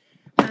is,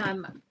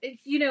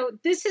 you know,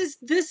 this is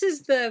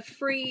the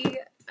free,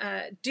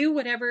 do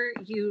whatever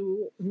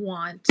you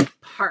want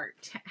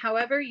part.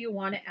 However you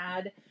want to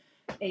add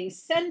a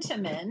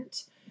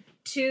sentiment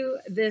to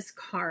this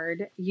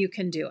card, you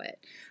can do it.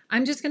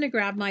 I'm just going to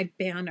grab my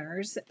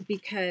banners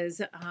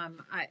because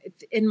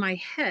in my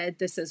head,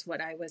 this is what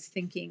I was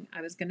thinking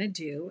I was going to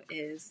do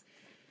is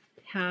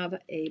have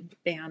a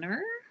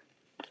banner.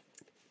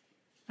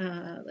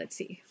 Let's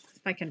see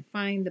if I can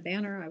find the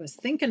banner I was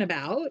thinking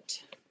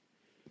about.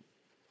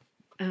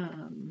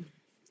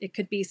 It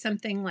could be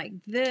something like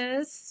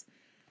this.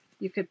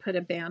 You could put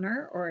a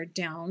banner or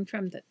down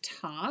from the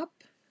top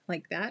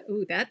like that.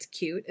 Ooh, that's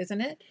cute, isn't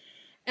it?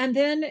 And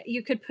then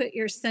you could put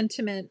your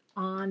sentiment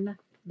on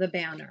the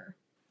banner.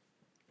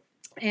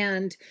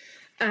 And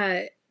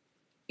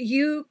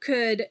you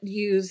could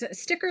use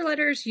sticker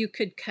letters. You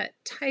could cut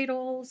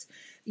titles.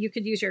 You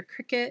could use your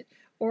Cricut,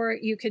 or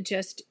you could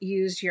just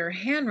use your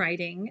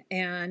handwriting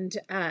and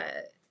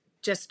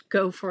just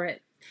go for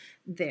it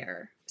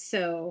there.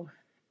 So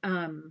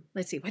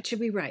let's see, what should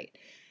we write?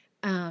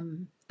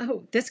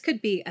 Oh, this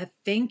could be a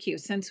thank you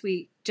since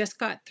we just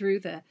got through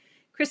the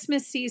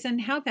Christmas season.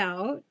 How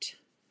about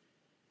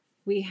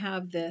we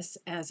have this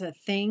as a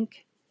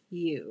thank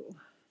you?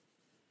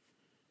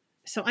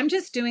 So I'm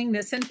just doing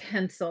this in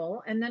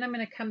pencil, and then I'm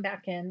going to come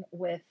back in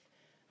with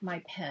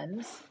my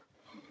pens.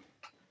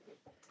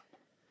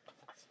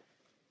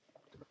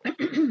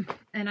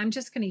 And I'm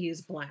just going to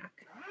use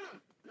black,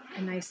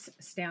 a nice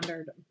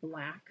standard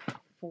black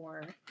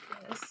for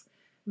this.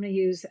 I'm going to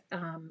use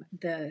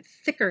the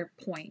thicker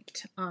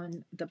point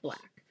on the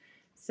black.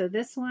 So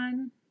this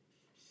one,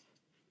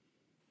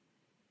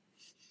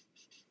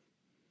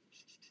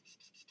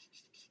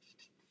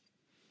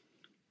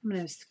 I'm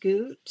going to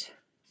scoot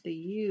the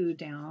U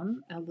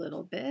down a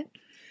little bit.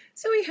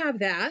 So we have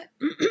that.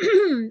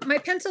 My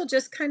pencil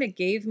just kind of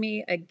gave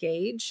me a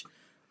gauge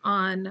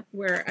on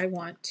where I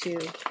want to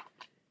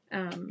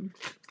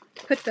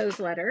put those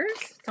letters.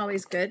 It's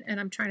always good. And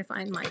I'm trying to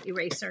find my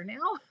eraser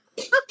now.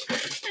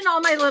 and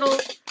all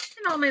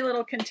my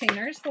little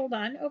containers. Hold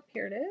on. Oh,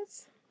 here it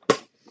is.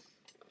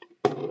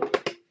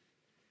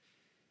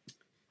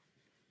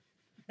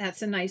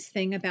 That's a nice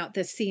thing about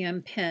the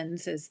CM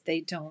pens is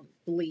they don't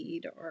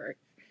bleed or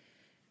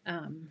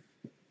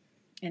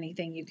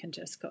anything. You can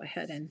just go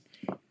ahead and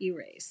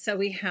erase. So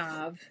we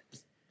have,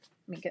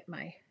 let me get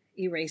my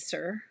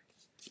eraser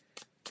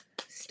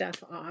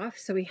stuff off.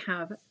 So we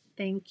have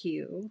thank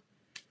you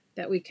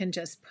that we can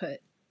just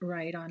put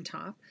right on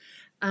top.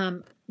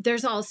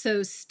 There's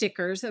also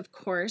stickers, of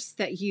course,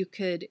 that you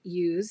could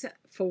use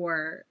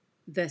for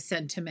the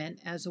sentiment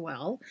as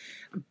well.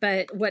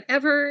 But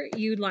whatever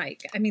you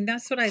like. I mean,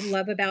 that's what I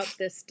love about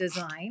this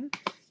design.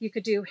 You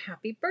could do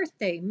happy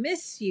birthday,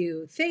 miss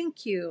you,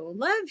 thank you,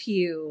 love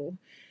you,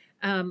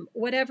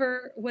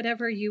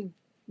 whatever you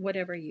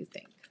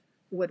think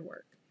would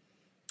work.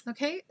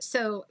 Okay,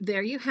 so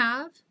there you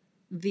have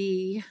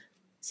the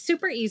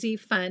super easy,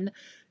 fun,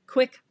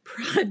 quick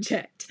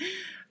project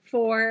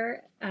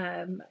for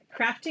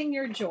crafting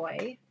your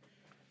joy.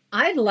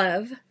 I'd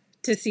love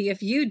to see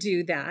if you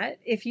do that.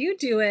 If you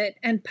do it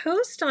and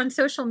post on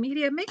social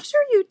media, make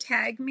sure you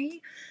tag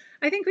me.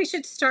 I think we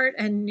should start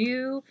a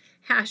new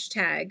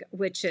hashtag,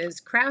 which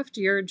is Craft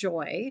Your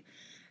Joy.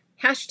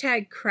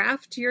 Hashtag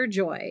Craft Your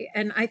Joy.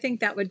 And I think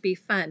that would be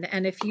fun.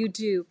 And if you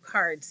do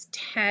cards,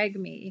 tag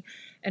me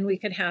and we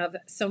could have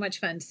so much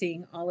fun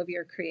seeing all of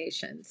your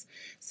creations.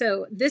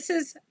 So this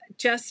is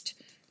just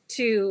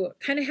to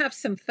kind of have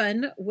some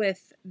fun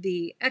with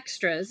the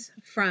extras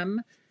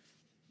from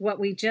what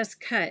we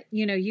just cut.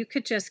 You know, you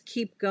could just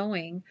keep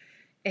going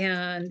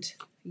and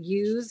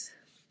use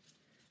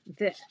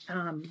the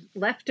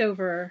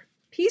leftover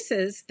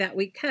pieces that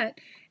we cut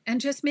and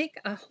just make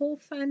a whole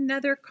fun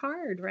another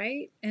card,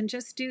 right? And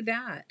just do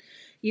that.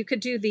 You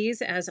could do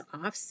these as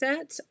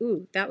offsets.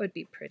 Ooh, that would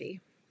be pretty.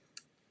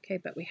 Okay,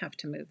 but we have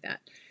to move that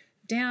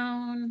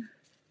down.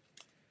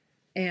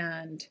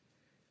 And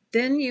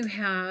then you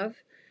have,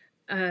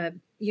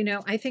 you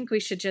know, I think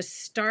we should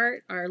just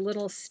start our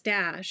little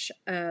stash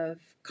of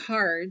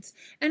cards.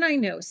 And I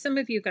know some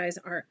of you guys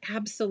are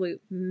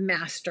absolute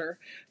master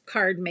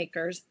card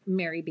makers,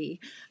 Mary B.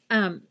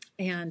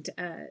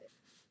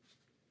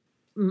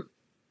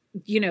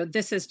 You know,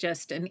 this is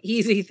just an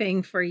easy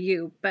thing for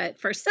you. But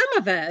for some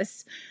of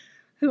us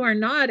who are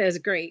not as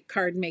great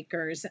card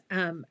makers,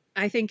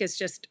 I think it's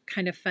just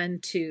kind of fun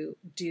to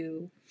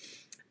do,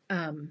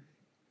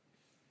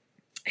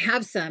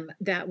 have some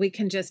that we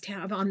can just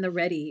have on the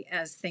ready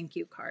as thank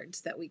you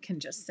cards that we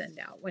can just send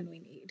out when we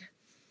need.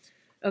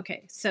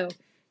 Okay, so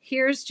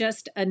here's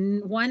just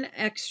one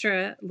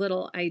extra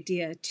little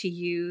idea to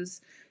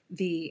use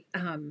the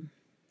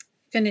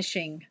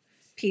finishing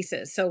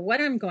pieces. So what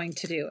I'm going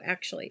to do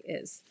actually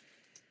is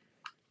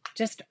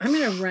just, I'm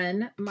going to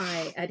run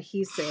my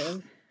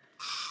adhesive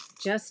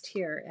just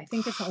here. I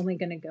think it's only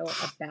going to go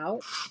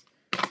about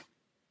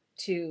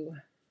to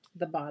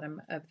the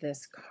bottom of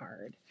this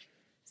card.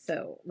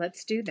 So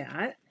let's do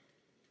that.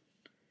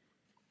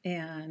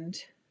 And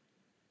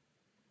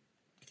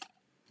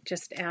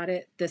just add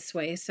it this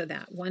way so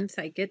that once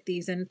I get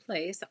these in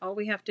place, all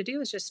we have to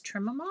do is just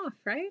trim them off,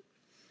 right?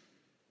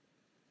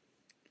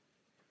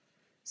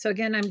 So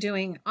again, I'm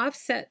doing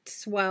offset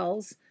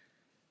swells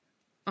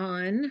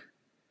on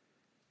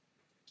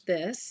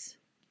this.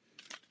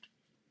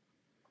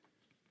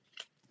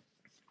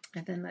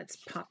 And then let's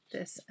pop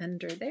this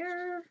under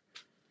there.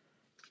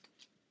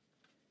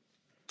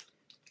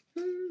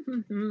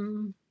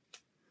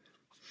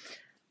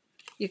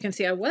 You can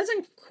see I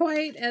wasn't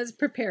quite as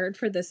prepared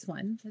for this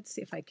one. Let's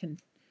see if I can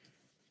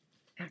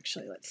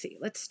actually, let's see.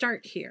 Let's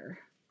start here.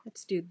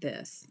 Let's do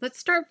this. Let's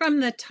start from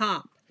the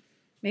top.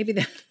 Maybe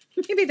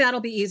that'll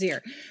be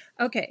easier.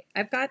 Okay,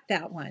 I've got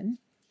that one.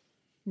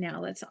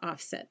 Now let's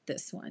offset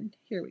this one.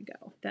 Here we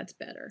go. That's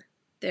better.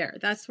 There,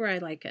 that's where I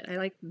like it. I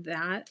like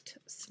that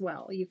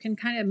swell. You can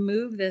kind of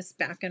move this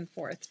back and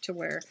forth to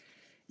where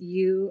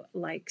you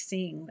like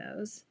seeing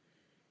those.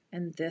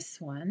 And this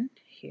one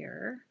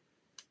here.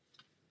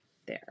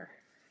 There.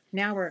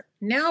 Now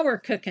we're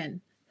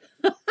cooking.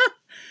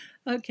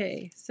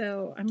 Okay,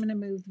 so I'm going to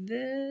move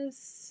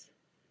this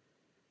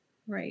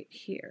right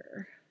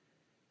here.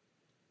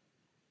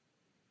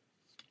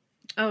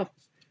 Oh,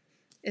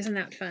 isn't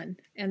that fun?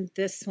 And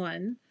this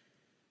one,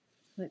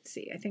 let's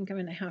see, I think I'm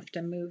going to have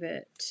to move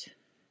it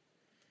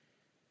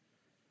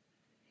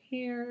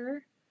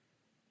here.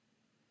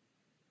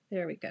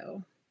 There we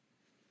go.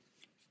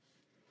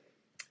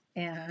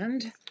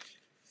 And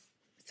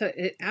so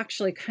it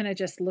actually kind of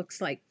just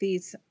looks like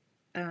these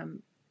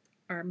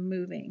are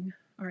moving,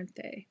 aren't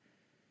they?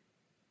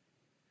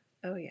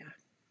 Oh, yeah.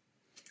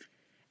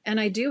 And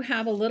I do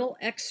have a little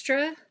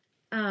extra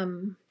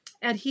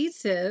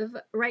adhesive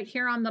right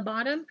here on the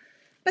bottom.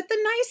 But the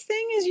nice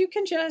thing is you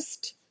can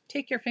just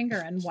take your finger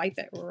and wipe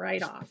it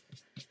right off.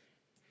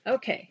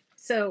 Okay,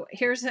 so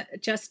here's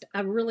just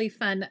a really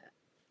fun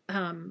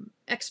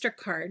extra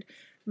card.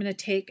 I'm going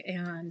to take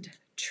and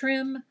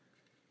trim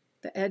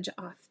the edge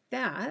off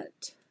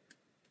that.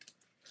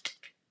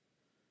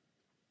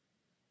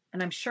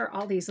 And I'm sure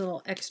all these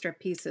little extra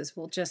pieces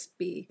will just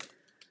be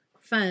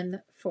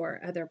fun for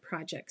other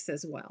projects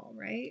as well,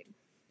 right?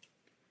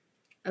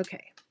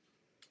 Okay.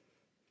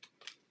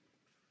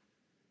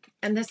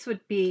 And this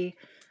would be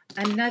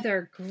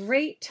another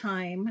great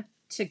time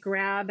to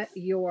grab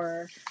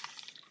your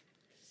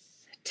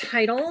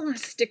title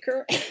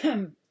sticker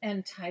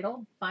and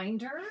title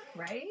binder,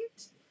 right?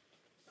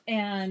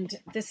 And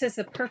this is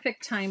a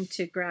perfect time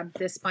to grab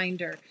this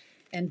binder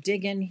and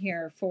dig in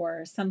here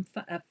for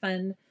a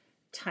fun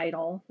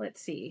title.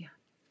 Let's see.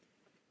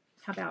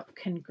 How about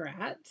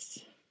congrats?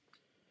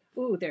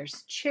 Ooh,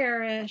 there's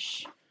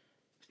cherish.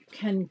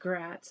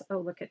 Congrats. Oh,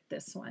 look at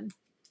this one.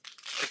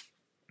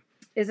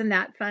 Isn't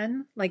that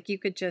fun? Like you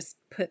could just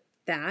put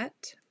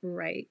that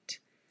right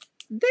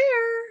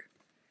there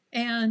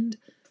and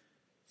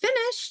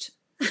finished.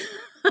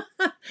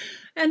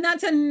 And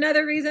that's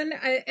another reason,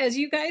 as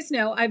you guys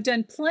know, I've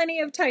done plenty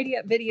of tidy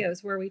up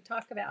videos where we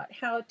talk about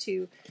how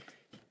to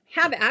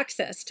have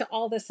access to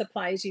all the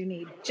supplies you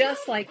need,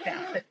 just like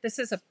that. But this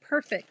is a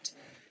perfect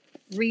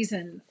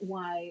reason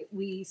why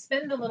we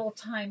spend a little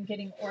time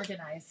getting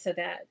organized so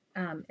that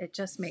it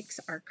just makes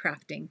our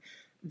crafting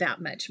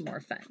that much more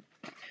fun.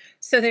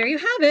 So there you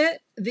have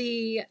it,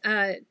 the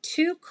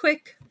 2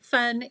 quick,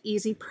 fun,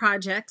 easy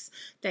projects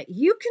that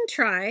you can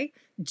try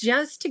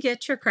just to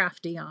get your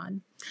crafty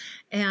on.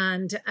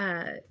 And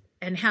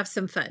and have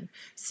some fun.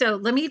 So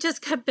let me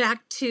just cut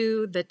back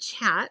to the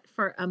chat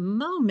for a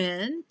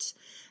moment.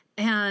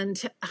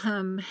 And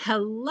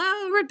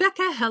hello,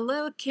 Rebecca.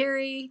 Hello,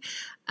 Carrie.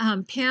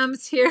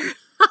 Pam's here.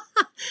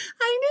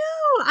 I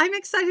know. I'm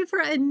excited for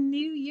a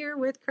new year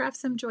with Craft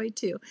Some Joy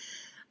too.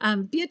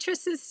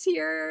 Beatrice is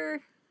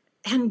here.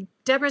 And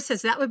Deborah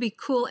says that would be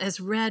cool as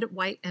red,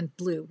 white, and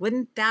blue.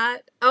 Wouldn't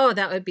that? Oh,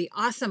 that would be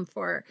awesome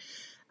for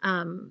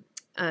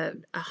a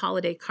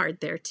holiday card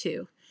there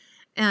too.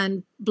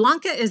 And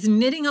Blanca is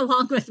knitting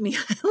along with me.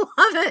 I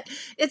love it.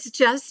 It's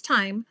just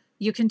time.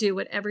 You can do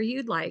whatever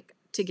you'd like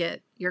to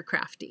get your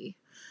crafty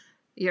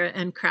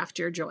and craft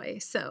your joy.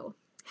 So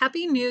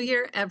happy New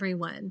Year,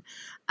 everyone.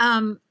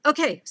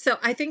 Okay, so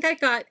I think I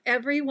got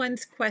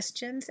everyone's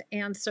questions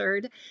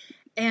answered.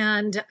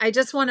 And I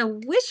just want to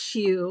wish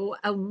you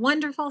a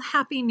wonderful,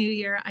 happy New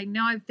Year. I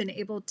know I've been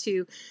able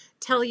to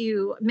tell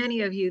you, many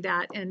of you,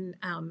 that in,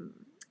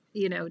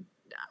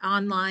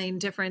 online,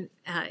 different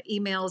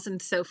emails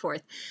and so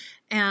forth.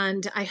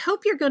 And I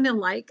hope you're going to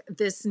like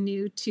this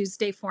new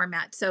Tuesday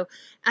format. So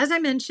as I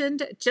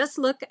mentioned, just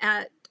look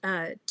at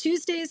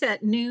Tuesdays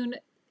at noon.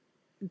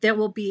 There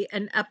will be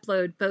an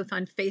upload both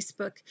on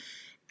Facebook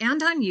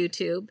and on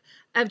YouTube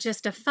of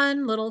just a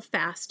fun little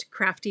fast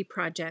crafty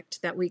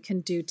project that we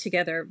can do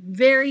together.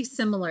 Very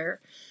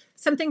similar,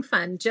 something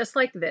fun, just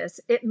like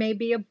this. It may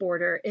be a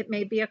border, it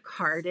may be a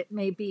card, it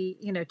may be,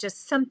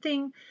 just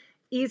something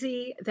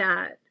easy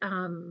that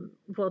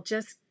will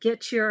just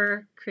get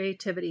your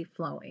creativity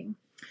flowing.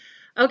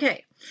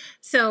 Okay,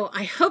 so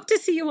I hope to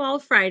see you all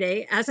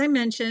Friday. As I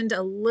mentioned,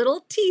 a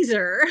little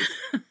teaser.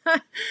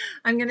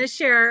 I'm going to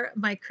share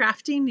my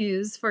crafty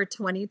news for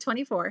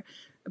 2024.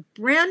 A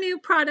brand new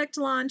product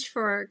launch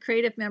for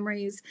Creative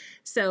Memories.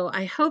 So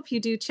I hope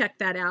you do check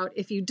that out.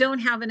 If you don't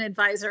have an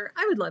advisor,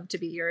 I would love to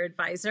be your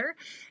advisor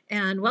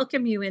and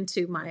welcome you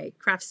into my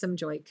Craft Some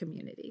Joy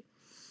community.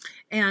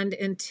 And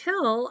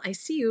until I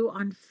see you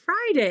on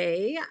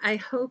Friday, I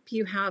hope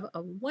you have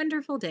a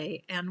wonderful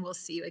day and we'll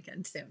see you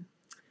again soon.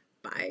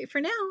 Bye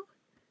for now.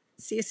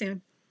 See you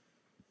soon.